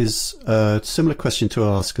there is a similar question to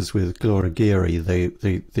ask as with Gloria Gery,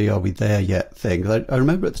 the are we there yet thing. I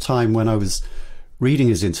remember at the time when I was reading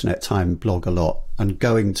his Internet Time blog a lot and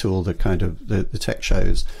going to all the kind of the tech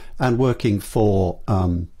shows and working for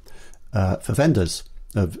vendors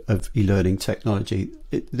of e-learning technology,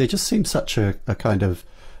 there just seemed such a kind of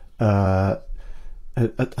a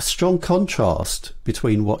strong contrast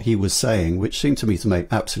between what he was saying, which seemed to me to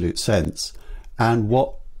make absolute sense, and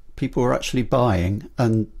what people were actually buying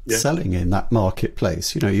and selling in that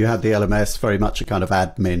marketplace. You know, you had the LMS, very much a kind of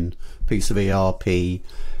admin piece of ERP,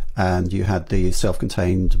 and you had the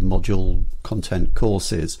self-contained module content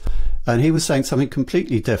courses, and he was saying something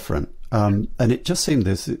completely different. And it just seemed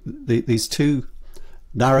there's these two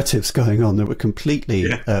narratives going on that were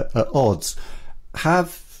completely at odds.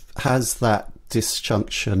 Has that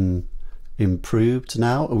disjunction improved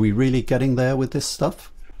now? Are we really getting there with this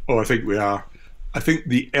stuff? Oh, I think we are. I think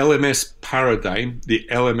the LMS paradigm, the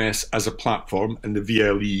LMS as a platform, and the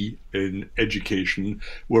VLE in education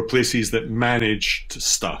were places that managed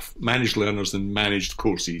stuff, managed learners and managed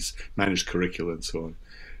courses, managed curricula and so on.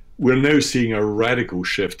 We're now seeing a radical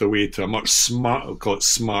shift away to a much smart, I'll call it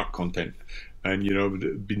smart content. And, you know,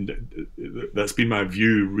 that's been my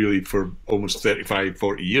view really for almost 35,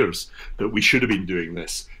 40 years, that we should have been doing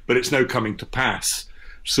this. But it's now coming to pass.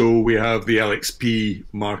 So we have the LXP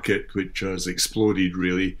market, which has exploded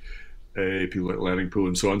really, people like Learning Pool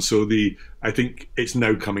and so on. So I think it's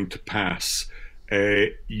now coming to pass.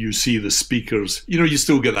 You see the speakers, you know, you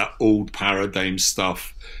still get that old paradigm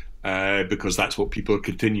stuff, because that's what people are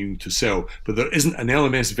continuing to sell. But there isn't an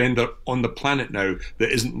LMS vendor on the planet now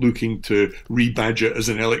that isn't looking to rebadge it as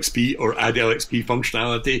an LXP or add LXP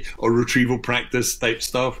functionality or retrieval practice type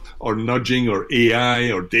stuff or nudging or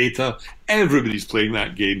AI or data. Everybody's playing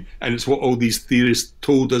that game, and it's what all these theorists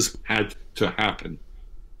told us had to happen.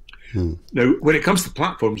 Now, when it comes to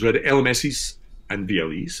platforms, we had LMSs and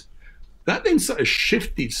VLEs. That then sort of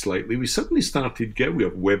shifted slightly. We suddenly started we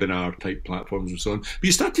have webinar type platforms and so on, but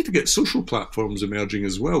you started to get social platforms emerging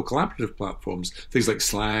as well, collaborative platforms, things like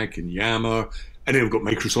Slack and Yammer, and then we've got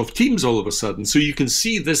Microsoft Teams all of a sudden. So you can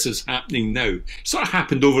see this is happening now. It sort of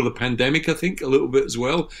happened over the pandemic, I think, a little bit as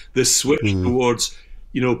well. This switch towards,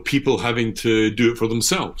 you know, people having to do it for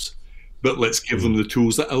themselves, but let's give them the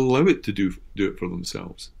tools that allow it to do it for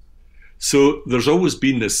themselves. So there's always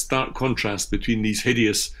been this stark contrast between these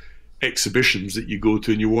hideous exhibitions that you go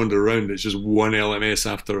to and you wander around, it's just one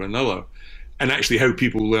LMS after another, and actually how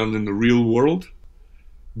people learn in the real world.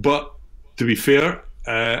 But to be fair,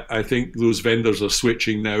 I think those vendors are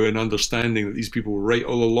switching now and understanding that these people were right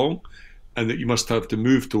all along, and that you must have to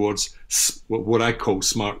move towards what I call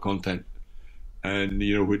smart content. And,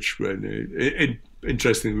 you know, which,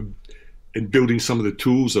 interesting, in building some of the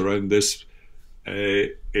tools around this,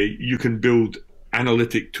 you can build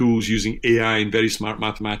analytic tools using AI and very smart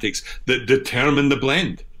mathematics that determine the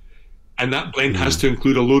blend. And that blend has to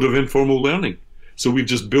include a load of informal learning. So we've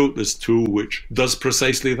just built this tool which does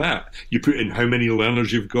precisely that. You put in how many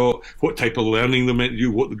learners you've got, what type of learning they're meant to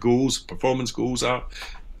do, what the goals, performance goals are,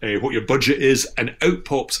 what your budget is, and out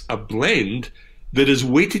pops a blend that is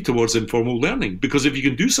weighted towards informal learning. Because if you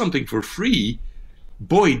can do something for free,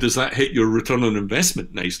 boy, does that hit your return on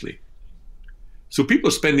investment nicely. So people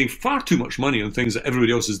are spending far too much money on things that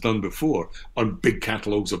everybody else has done before, on big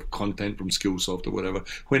catalogues of content from Skillsoft or whatever,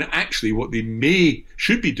 when actually what they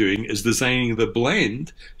should be doing is designing the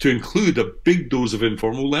blend to include a big dose of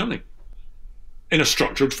informal learning. In a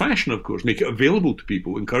structured fashion, of course, make it available to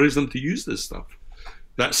people, encourage them to use this stuff.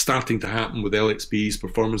 That's starting to happen with LXPs,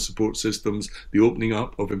 performance support systems, the opening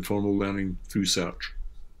up of informal learning through search.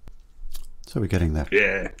 So we're getting there.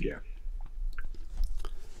 Yeah, yeah.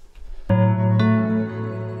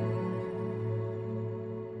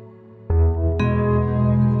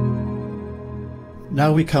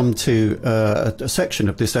 Now we come to a section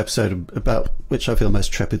of this episode about which I feel most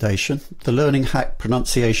trepidation. The Learning Hack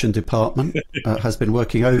Pronunciation Department has been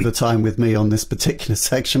working overtime with me on this particular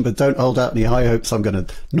section, but don't hold out any high hopes. I'm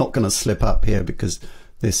not going to slip up here because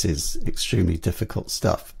this is extremely difficult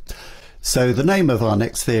stuff. So the name of our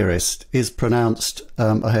next theorist is pronounced,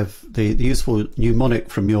 I have the useful mnemonic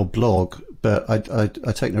from your blog, but I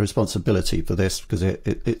take no responsibility for this because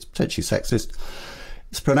it's potentially sexist.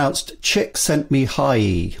 It's pronounced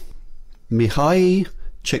Csikszentmihalyi. Mihalyi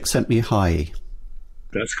Csikszentmihalyi.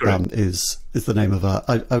 That's correct. Is the name of our.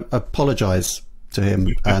 I apologise to him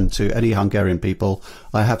and to any Hungarian people.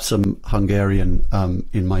 I have some Hungarian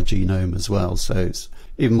in my genome as well, so it's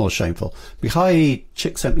even more shameful. Mihalyi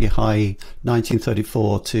Csikszentmihalyi,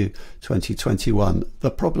 1934 to 2021.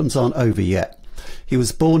 The problems aren't over yet. He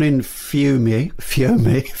was born in Fiume,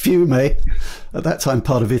 at that time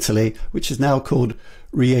part of Italy, which is now called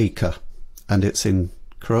Rijeka, and it's in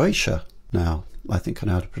Croatia now. I think I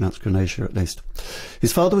know how to pronounce Croatia at least.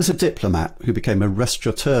 His father was a diplomat who became a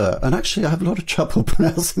restaurateur, and actually I have a lot of trouble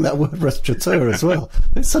pronouncing that word restaurateur as well.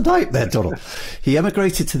 It's a nightmare, Donald. He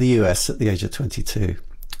emigrated to the US at the age of 22,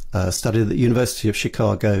 studied at the University of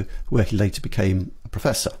Chicago, where he later became a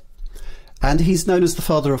professor. And he's known as the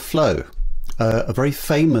father of flow, a very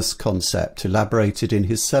famous concept elaborated in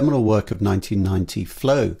his seminal work of 1990,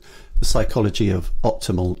 Flow, The Psychology of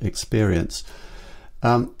Optimal Experience.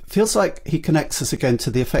 Feels like he connects us again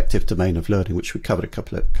to the affective domain of learning, which we covered a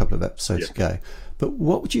couple of episodes ago. But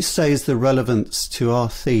what would you say is the relevance to our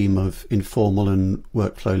theme of informal and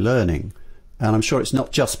workflow learning? And I'm sure it's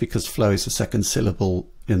not just because flow is the second syllable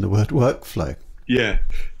in the word workflow. Yeah.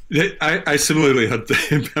 I similarly had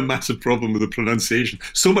a massive problem with the pronunciation,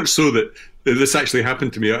 so much so that this actually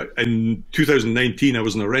happened to me. In 2019, I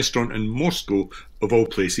was in a restaurant in Moscow, of all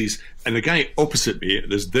places, and the guy opposite me at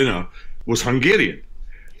this dinner was Hungarian.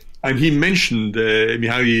 And he mentioned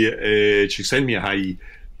Mihalyi Csikszentmihalyi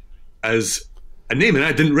as a name, and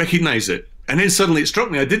I didn't recognize it. And then suddenly it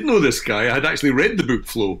struck me, I didn't know this guy. I had actually read the book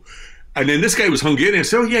Flow. And then this guy was Hungarian. I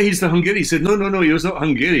said, oh yeah, he's the Hungarian. He said, no, he was not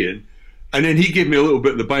Hungarian. And then he gave me a little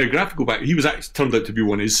bit of the biographical back. He was actually turned out to be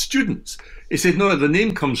one of his students. He said, no, the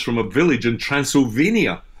name comes from a village in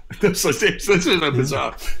Transylvania. This is a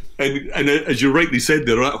bizarre. And as you rightly said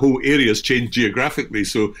there, that whole area has changed geographically.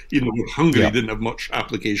 So even though Hungary didn't have much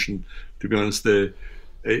application, to be honest.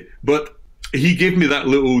 But he gave me that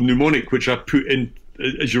little mnemonic, which I put in,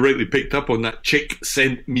 as you rightly picked up on, that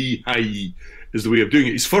Csikszentmihalyi is the way of doing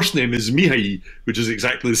it. His first name is Mihalyi, which is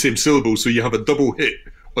exactly the same syllable. So you have a double hit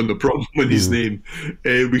on the problem in his name.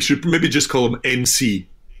 We should maybe just call him MC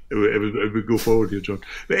if we go forward here, John.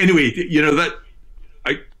 But anyway,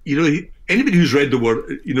 anybody who's read the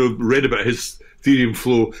word, read about his theory and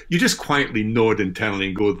flow, you just quietly nod internally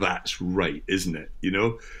and go, that's right, isn't it?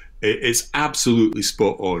 It's absolutely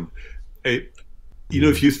spot on.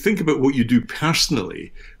 If you think about what you do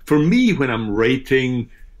personally, for me, when I'm writing,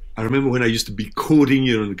 I remember when I used to be coding,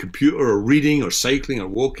 on the computer, or reading or cycling or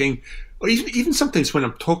walking, or even sometimes when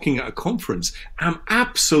I'm talking at a conference, I'm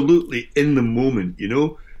absolutely in the moment,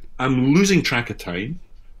 I'm losing track of time.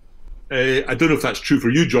 I don't know if that's true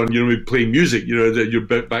for you, John, playing music, your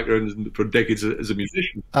background for decades as a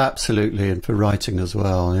musician. Absolutely, and for writing as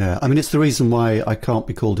well, yeah. I mean, it's the reason why I can't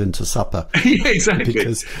be called into supper. Yeah, exactly.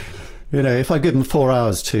 Because, if I give them 4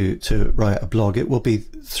 hours to write a blog, it will be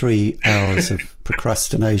 3 hours of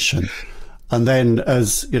procrastination. And then,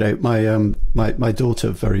 as you know, my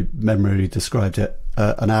daughter very memorably described it,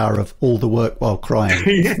 an hour of all the work while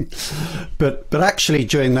crying. but actually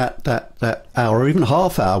during that hour or even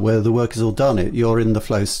half hour where the work is all done, you're in the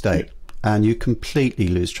flow state and you completely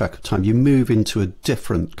lose track of time. You move into a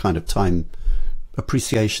different kind of time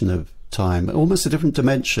appreciation of time, almost a different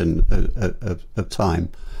dimension of time.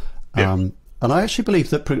 Yeah. And I actually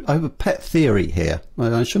believe that I have a pet theory here.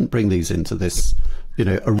 I shouldn't bring these into this,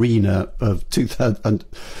 arena of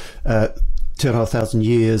 2,500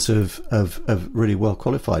 years of really well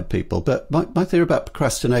qualified people. But my theory about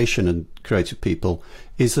procrastination and creative people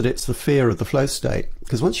is that it's the fear of the flow state.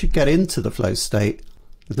 Because once you get into the flow state,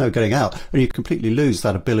 there's no getting out, and you completely lose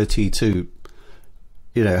that ability to,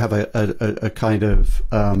 have a kind of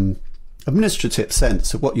administrative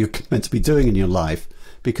sense of what you're meant to be doing in your life,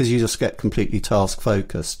 because you just get completely task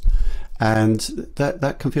focused. And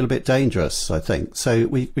that can feel a bit dangerous, I think. So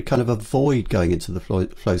we kind of avoid going into the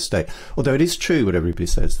flow state. Although it is true what everybody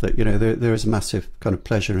says, that there is a massive kind of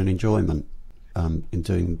pleasure and enjoyment in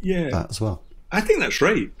doing that as well. I think that's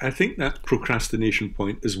right. I think that procrastination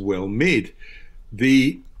point is well made.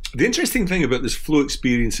 The interesting thing about this flow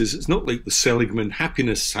experience is it's not like the Seligman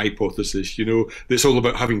happiness hypothesis, that's all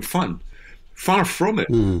about having fun. Far from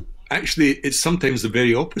it. Actually, it's sometimes the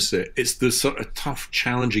very opposite. It's the sort of tough,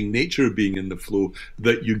 challenging nature of being in the flow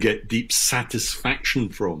that you get deep satisfaction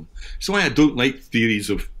from. So why I don't like theories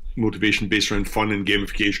of motivation based around fun and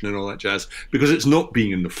gamification and all that jazz, because it's not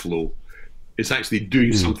being in the flow. It's actually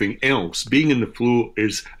doing something else. Being in the flow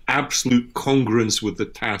is absolute congruence with the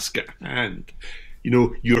task at hand.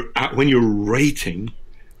 When you're writing,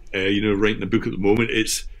 writing a book at the moment,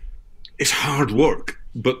 it's hard work.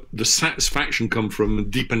 But the satisfaction comes from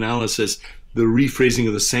deep analysis, the rephrasing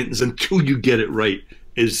of the sentence until you get it right.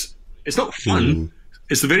 It's not fun.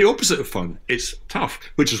 It's the very opposite of fun. It's tough,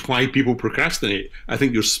 which is why people procrastinate. I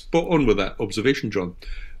think you're spot on with that observation, John.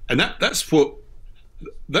 And that's what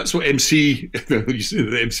MC, you say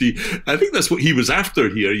the MC, I think that's what he was after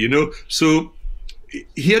here, So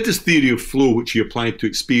he had this theory of flow, which he applied to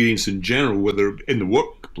experience in general, whether in the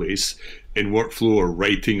workplace, in workflow or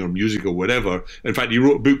writing or music or whatever. In fact, he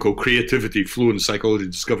wrote a book called Creativity, Flow and Psychology,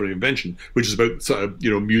 Discovery and Invention, which is about sort of,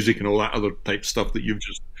 music and all that other type stuff that you've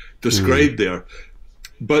just described there.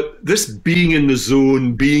 But this being in the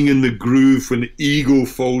zone, being in the groove when the ego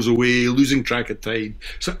falls away, losing track of time,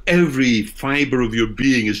 so every fiber of your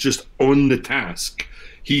being is just on the task,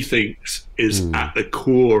 he thinks is at the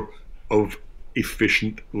core of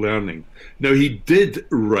efficient learning. Now, he did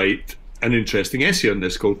write an interesting essay on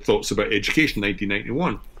this called Thoughts About Education,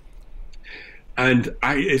 1991. And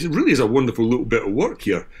it really is a wonderful little bit of work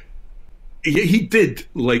here. He did,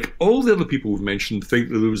 like all the other people we've mentioned, think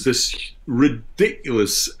that there was this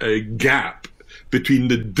ridiculous gap between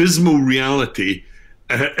the dismal reality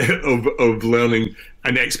of learning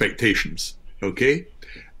and expectations, okay?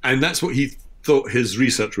 And that's what he thought his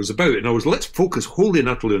research was about. In other words, let's focus wholly and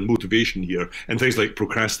utterly on motivation here and things like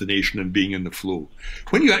procrastination and being in the flow.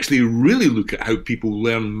 When you actually really look at how people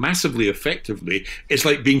learn massively effectively, it's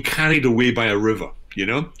like being carried away by a river,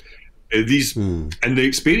 and the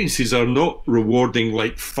experiences are not rewarding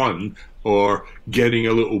like fun or getting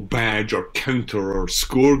a little badge or counter or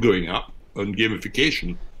score going up on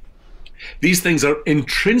gamification. These things are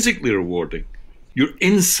intrinsically rewarding. You're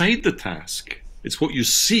inside the task. It's what you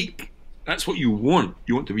seek. That's what you want.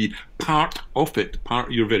 You want to be part of it, part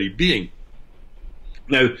of your very being.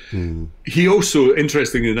 Now, he also,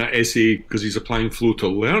 interestingly in that essay, because he's applying flow to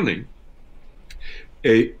learning,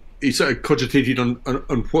 he sort of cogitated on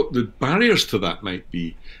what the barriers to that might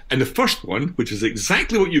be. And the first one, which is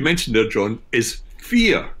exactly what you mentioned there, John, is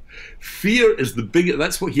fear. Fear is the biggest,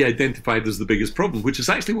 that's what he identified as the biggest problem, which is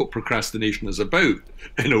actually what procrastination is about,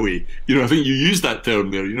 in a way. I think you used that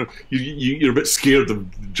term there, you're a bit scared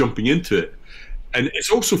of jumping into it. And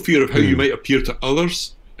it's also fear of how you might appear to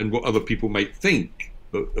others and what other people might think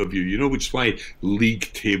of you, which is why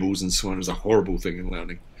league tables and so on is a horrible thing in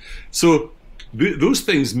learning. So those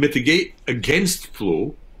things mitigate against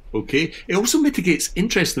flow, okay? It also mitigates,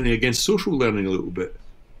 interestingly, against social learning a little bit.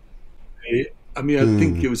 I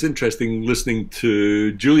think it was interesting listening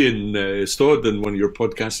to Julian Stodd in one of your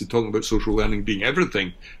podcasts talking about social learning being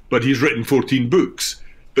everything, but he's written 14 books,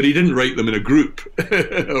 but he didn't write them in a group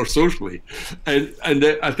or socially. And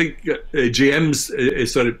I think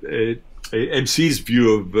MC's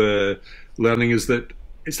view of learning is that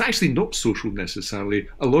it's actually not social necessarily.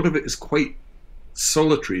 A lot of it is quite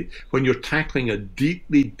solitary. When you're tackling a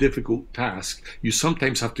deeply difficult task, you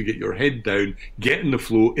sometimes have to get your head down, get in the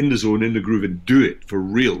flow, in the zone, in the groove, and do it for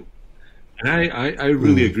real. And I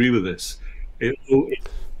really agree with this.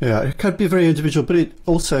 Yeah, it can be very individual, but it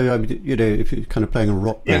also, I mean, you know, if you're kind of playing a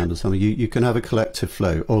rock band or something, you can have a collective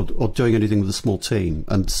flow, or doing anything with a small team,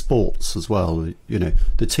 and sports as well. You know,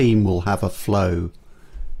 the team will have a flow.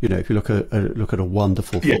 You know, if you look at a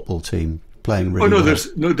wonderful football team playing really well.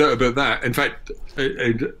 There's no doubt about that. In fact,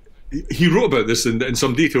 he wrote about this in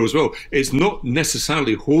some detail as well. It's not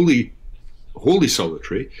necessarily wholly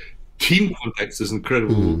solitary. Team context is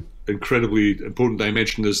incredibly important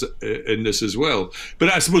dimension in this as well. But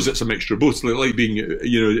I suppose it's a mixture of both. It's like being,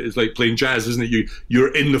 you know, it's like playing jazz, isn't it?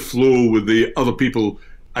 You're in the flow with the other people,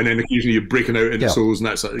 and then occasionally you're breaking out into solos, and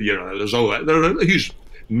that's, you know, there's all that. There's a huge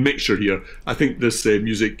mixture here. I think this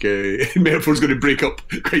music metaphor is going to break up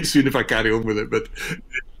quite soon if I carry on with it. But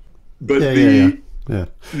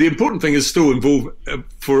the important thing is still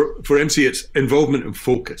for MC, it's involvement and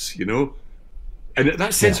focus, you know. And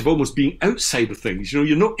that sense of almost being outside of things, you know,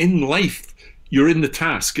 you're not in life, you're in the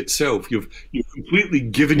task itself. You've completely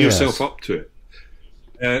given yourself up to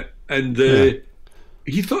it.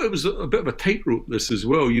 He thought it was a bit of a tightrope, this as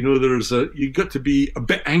well. You know, you've got to be a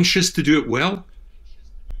bit anxious to do it well.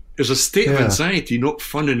 There's a state of anxiety, not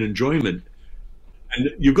fun and enjoyment.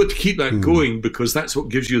 And you've got to keep that going, because that's what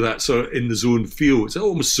gives you that sort of in the zone feel. It's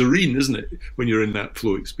almost serene, isn't it, when you're in that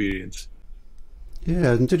flow experience?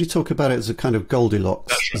 Yeah, and did he talk about it as a kind of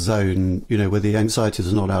Goldilocks zone, you know, where the anxiety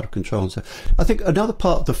is not out of control? So I think another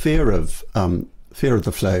part of the fear of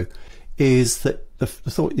the flow is that the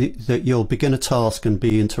thought that you'll begin a task and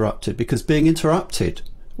be interrupted, because being interrupted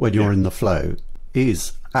when you're in the flow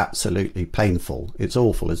is absolutely painful. It's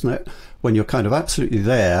awful, isn't it? When you're kind of absolutely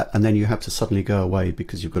there and then you have to suddenly go away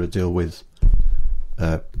because you've got to deal with,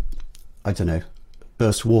 I don't know,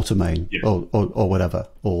 burst water main or whatever,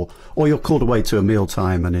 or you're called away to a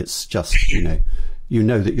mealtime and it's just, you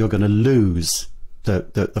know that you're going to lose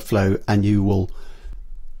the flow, and you will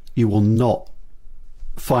not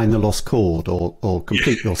find the lost chord or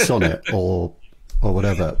complete your sonnet or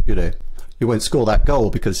whatever, you know. You won't score that goal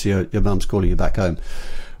because your mum's calling you back home,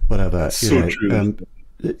 whatever. So true.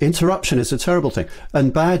 Interruption is a terrible thing,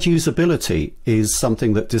 and bad usability is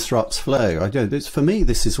something that disrupts flow. For me,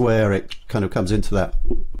 this is where it kind of comes into that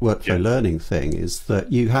workflow learning thing, is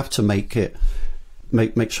that you have to make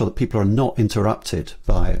sure that people are not interrupted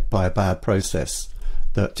by a bad process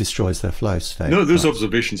that destroys their flow state. No, those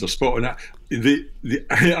observations are spot on.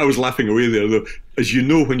 I was laughing away there, though. As you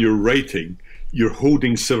know, when you're writing, you're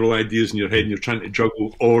holding several ideas in your head and you're trying to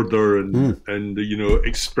juggle order and you know,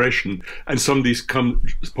 expression, and somebody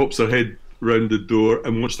pops their head round the door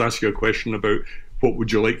and wants to ask you a question about what would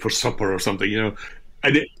you like for supper or something, you know,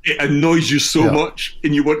 and it annoys you so much,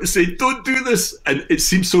 and you want to say, don't do this, and it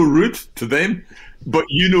seems so rude to them, but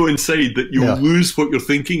you know inside that you'll lose what you're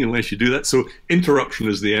thinking unless you do that. So interruption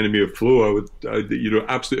is the enemy of flow. I would you know,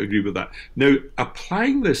 absolutely agree with that. Now,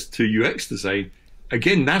 applying this to UX design,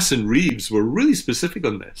 again, Nass and Reeves were really specific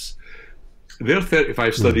on this. Their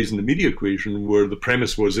 35 studies in the media equation, where the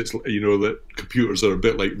premise was, it's, you know, that computers are a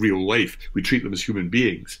bit like real life. We treat them as human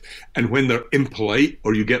beings. And when they're impolite,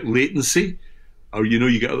 or you get latency, or, you know,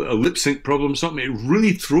 you get a lip sync problem or something, it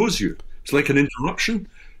really throws you. It's like an interruption,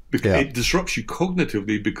 because it disrupts you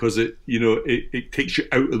cognitively, because it, you know, it takes you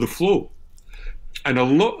out of the flow. And a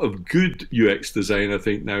lot of good UX design, I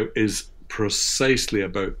think, now is precisely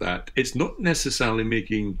about that. It's not necessarily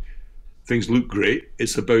making things look great.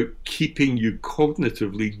 It's about keeping you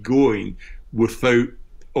cognitively going without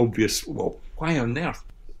obvious, well, why on earth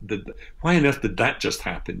did that just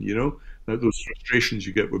happen, you know? Those frustrations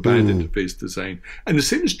you get with bad interface design. And the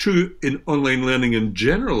same is true in online learning in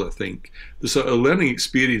general, I think. The sort of learning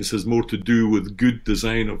experience has more to do with good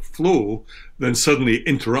design of flow than suddenly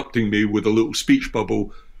interrupting me with a little speech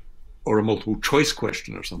bubble or a multiple choice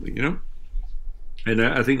question or something, you know? And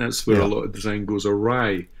I think that's where a lot of design goes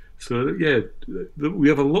awry. So yeah, we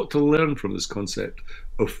have a lot to learn from this concept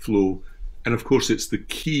of flow. And of course, it's the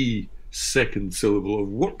key second syllable of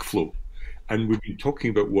workflow. And we've been talking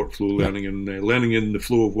about workflow learning, and learning in the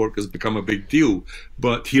flow of work has become a big deal.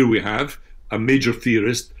 But here we have a major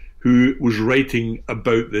theorist who was writing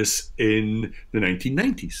about this in the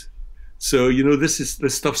 1990s. So, you know, this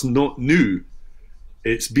stuff's not new.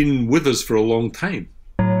 It's been with us for a long time.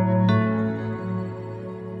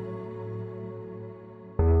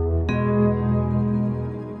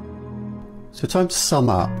 So time to sum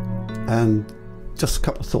up, and just a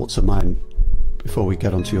couple of thoughts of mine before we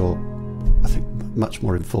get onto your, I think, much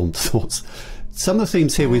more informed thoughts. Some of the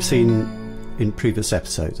themes here we've seen in previous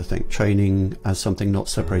episodes, I think. Training as something not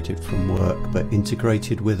separated from work but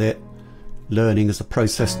integrated with it. Learning as a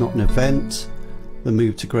process, not an event. The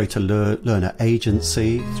move to greater learner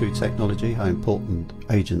agency through technology, how important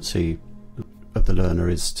agency of the learner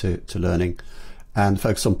is to learning, and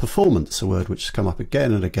focus on performance, a word which has come up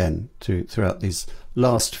again and again throughout these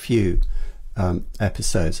last few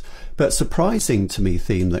episodes. But surprising to me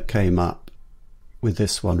theme that came up with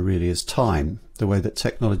this one really is time, the way that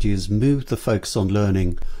technology has moved the focus on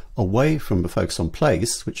learning away from the focus on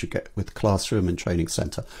place, which you get with classroom and training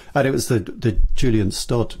centre. And it was the Julian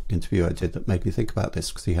Stodd interview I did that made me think about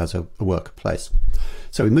this, because he has a workplace.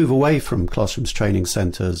 So we move away from classrooms, training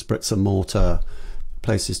centres, bricks and mortar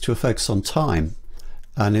places to a focus on time.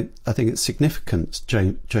 And I think it's significant,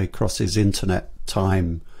 Jay Cross's internet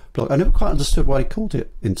time blog. I never quite understood why he called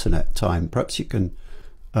it internet time. Perhaps you can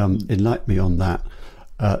enlighten me on that,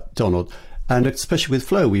 Donald. And especially with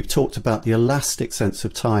flow, we've talked about the elastic sense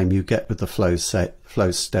of time you get with the flow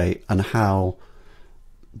state, and how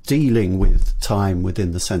dealing with time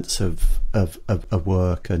within the sense of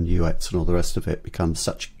work and UX and all the rest of it becomes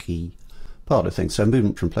such a key part of things. So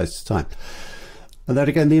movement from place to time. And then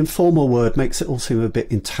again, the informal word makes it all seem a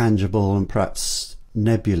bit intangible and perhaps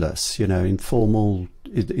nebulous. You know, informal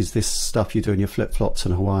is this stuff you do in your flip-flops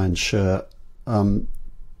and Hawaiian shirt.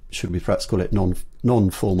 Should we perhaps call it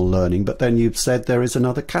non-formal learning? But then you've said there is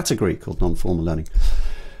another category called non-formal learning.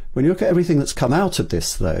 When you look at everything that's come out of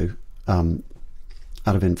this, though, out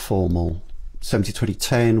of informal,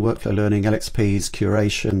 70-20-10, workflow learning, LXPs,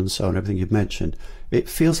 curation, and so on, everything you've mentioned, it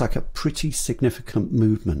feels like a pretty significant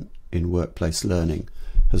movement in workplace learning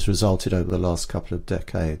has resulted over the last couple of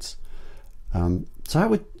decades. So how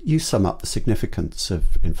would you sum up the significance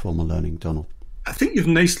of informal learning, Donald? I think you've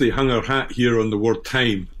nicely hung our hat here on the word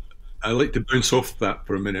time. I like to bounce off that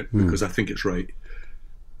for a minute because I think it's right.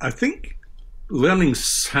 I think learning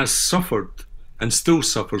has suffered and still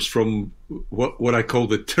suffers from what I call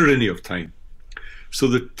the tyranny of time. So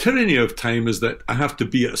the tyranny of time is that I have to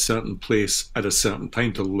be at a certain place at a certain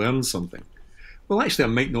time to learn something. Well, actually, I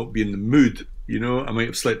might not be in the mood. You know, I might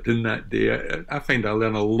have slept in that day. I find I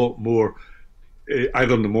learn a lot more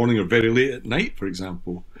either in the morning or very late at night, for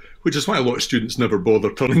example, which is why a lot of students never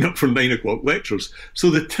bother turning up for 9 o'clock lectures. So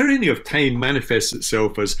the tyranny of time manifests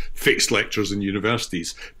itself as fixed lectures in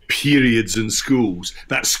universities, periods in schools,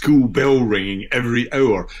 that school bell ringing every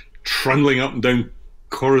hour, trundling up and down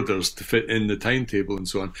corridors to fit in the timetable and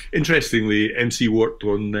so on. Interestingly, MC worked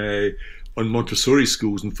on Montessori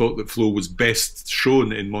schools and thought that flow was best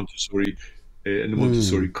shown in Montessori, in the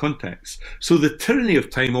Montessori context. So the tyranny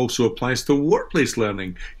of time also applies to workplace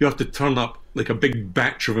learning. You have to turn up, like a big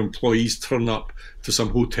batch of employees turn up to some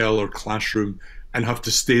hotel or classroom and have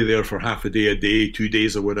to stay there for half a day, 2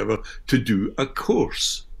 days or whatever to do a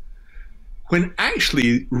course. When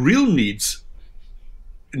actually real needs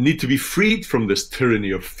need to be freed from this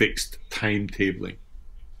tyranny of fixed timetabling.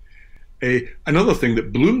 Another thing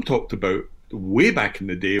that Bloom talked about way back in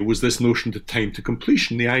the day was this notion to time to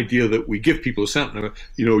completion, the idea that we give people a certain,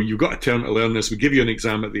 you know, you've got a term to learn this, we give you an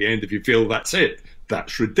exam at the end, if you fail, that's it.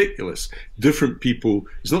 That's ridiculous. Different people,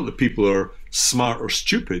 it's not that people are smart or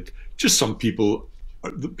stupid, just some people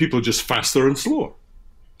are just faster and slower.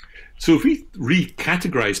 So if we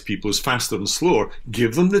recategorize people as faster and slower,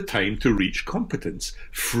 give them the time to reach competence,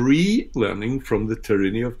 free learning from the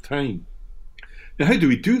tyranny of time. Now, how do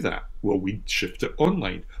we do that? Well, we shift it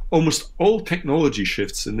online. Almost all technology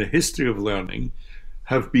shifts in the history of learning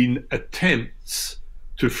have been attempts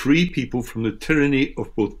to free people from the tyranny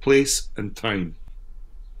of both place and time.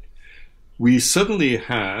 We suddenly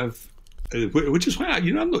have, which is why,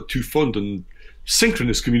 you know, I'm not too fond on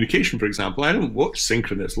synchronous communication, for example. I don't watch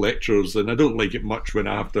synchronous lectures, and I don't like it much when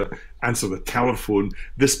I have to answer the telephone.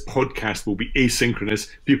 This podcast will be asynchronous.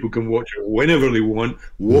 People can watch it whenever they want,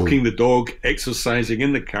 walking the dog, exercising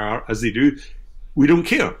in the car as they do. We don't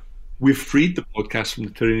care. We've freed the podcast from the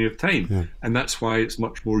tyranny of time. And that's why it's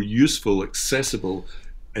much more useful, accessible,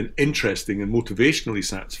 and interesting and motivationally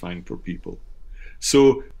satisfying for people.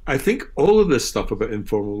 So I think all of this stuff about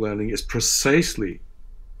informal learning is precisely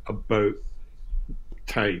about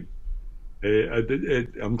time.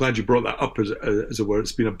 I'm glad you brought that up as it were.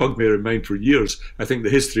 It's been a bugbear in mind for years. I think the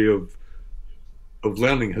history of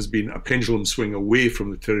learning has been a pendulum swing away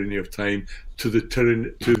from the tyranny of time to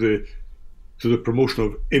the promotion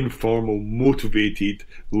of informal, motivated,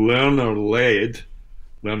 learner-led,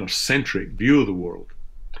 learner-centric view of the world.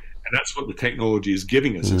 And that's what the technology is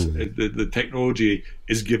giving us. The technology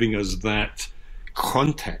is giving us that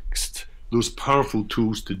context, those powerful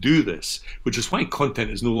tools to do this, which is why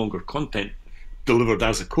content is no longer content delivered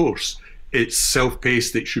as a course. It's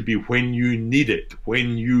self-paced. It should be when you need it,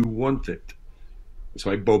 when you want it. That's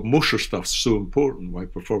why Bob Mosher stuff's so important, why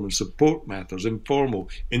performance support matters. Informal,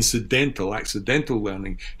 incidental, accidental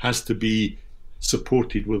learning has to be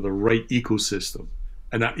supported with the right ecosystem.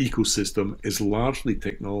 And that ecosystem is largely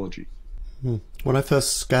technology. When I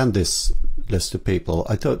first scanned this list of people,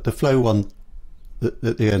 I thought the flow one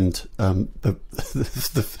at the end, the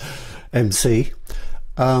MC,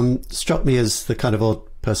 struck me as the kind of odd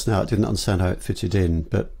person out. I didn't understand how it fitted in.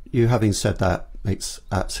 But you having said that makes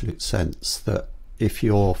absolute sense, that if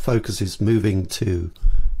your focus is moving to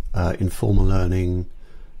informal learning,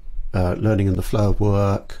 learning in the flow of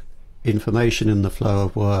work, information in the flow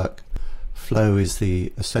of work, flow is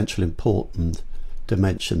the essential important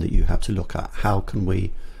dimension that you have to look at. How can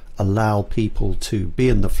we allow people to be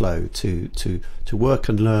in the flow, to work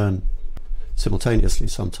and learn simultaneously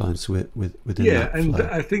sometimes within that and flow?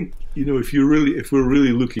 I think, you know, if we're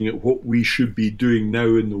really looking at what we should be doing now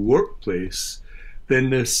in the workplace, then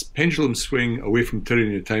this pendulum swing away from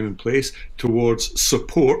tyranny of time and place towards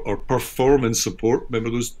support or performance support, remember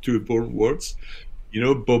those two important words? You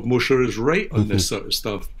know, Bob Mosher is right on this sort of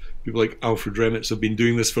stuff. People like Alfred Remitz have been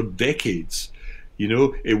doing this for decades. You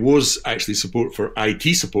know, it was actually support for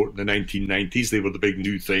IT support in the 1990s. They were the big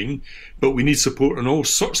new thing. But we need support on all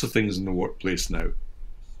sorts of things in the workplace now.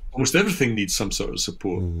 Almost everything needs some sort of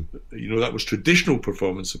support. You know, that was traditional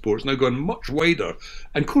performance support. It's now gone much wider.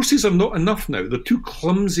 And courses are not enough now. They're too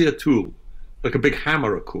clumsy a tool, like a big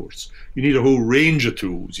hammer, of course. You need a whole range of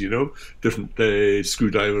tools, you know, different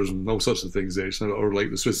screwdrivers and all sorts of things there. It's not, or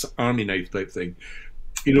like the Swiss Army knife type thing.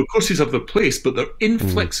 You know, courses have their place, but their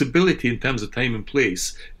inflexibility in terms of time and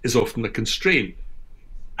place is often a constraint,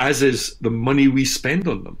 as is the money we spend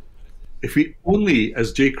on them. If we only,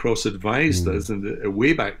 as J. Cross advised us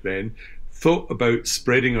way back then, thought about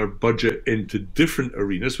spreading our budget into different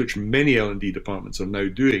arenas, which many L&D departments are now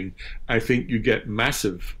doing, I think you get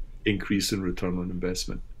massive increase in return on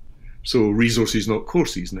investment. So resources, not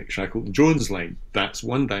courses, Nick Shackleton-Jones line, that's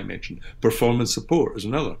one dimension. Performance support is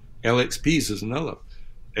another. LXPs is another.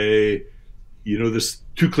 You know, there's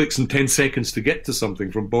 2 clicks and 10 seconds to get to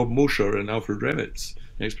something from Bob Mosher and Alfred Remitz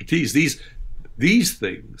expertise. These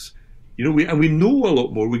things, you know, we know a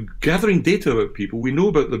lot more. We're gathering data about people. We know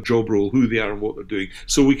about their job role, who they are and what they're doing,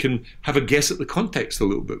 so we can have a guess at the context a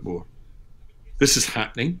little bit more. This is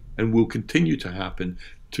happening and will continue to happen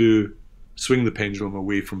to swing the pendulum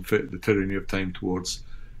away from the tyranny of time towards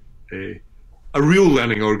a real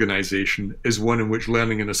learning organization is one in which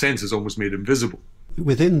learning, in a sense, is almost made invisible.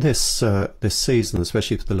 Within this season,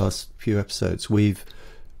 especially for the last few episodes, we've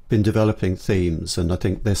been developing themes, and I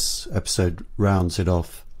think this episode rounds it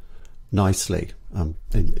off nicely in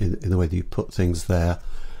the way that you put things there.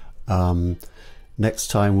 Next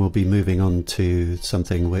time we'll be moving on to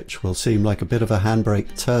something which will seem like a bit of a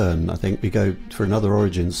handbrake turn. I think we go for another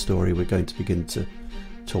origin story. We're going to begin to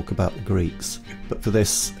talk about the Greeks. But for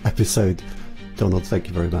this episode, Donald, thank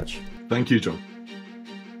you very much. Thank you, John.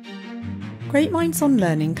 Great Minds on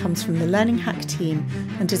Learning comes from the Learning Hack team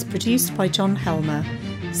and is produced by John Helmer.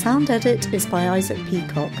 Sound edit is by Isaac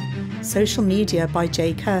Peacock. Social media by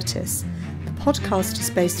Jay Curtis. The podcast is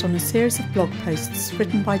based on a series of blog posts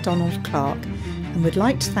written by Donald Clark, and we'd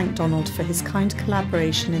like to thank Donald for his kind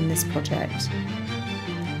collaboration in this project.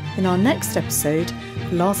 In our next episode,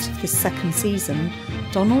 the last of this second season,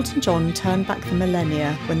 Donald and John turn back the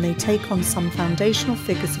millennia when they take on some foundational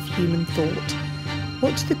figures of human thought.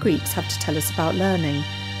 What do the Greeks have to tell us about learning?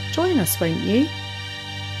 Join us, won't you?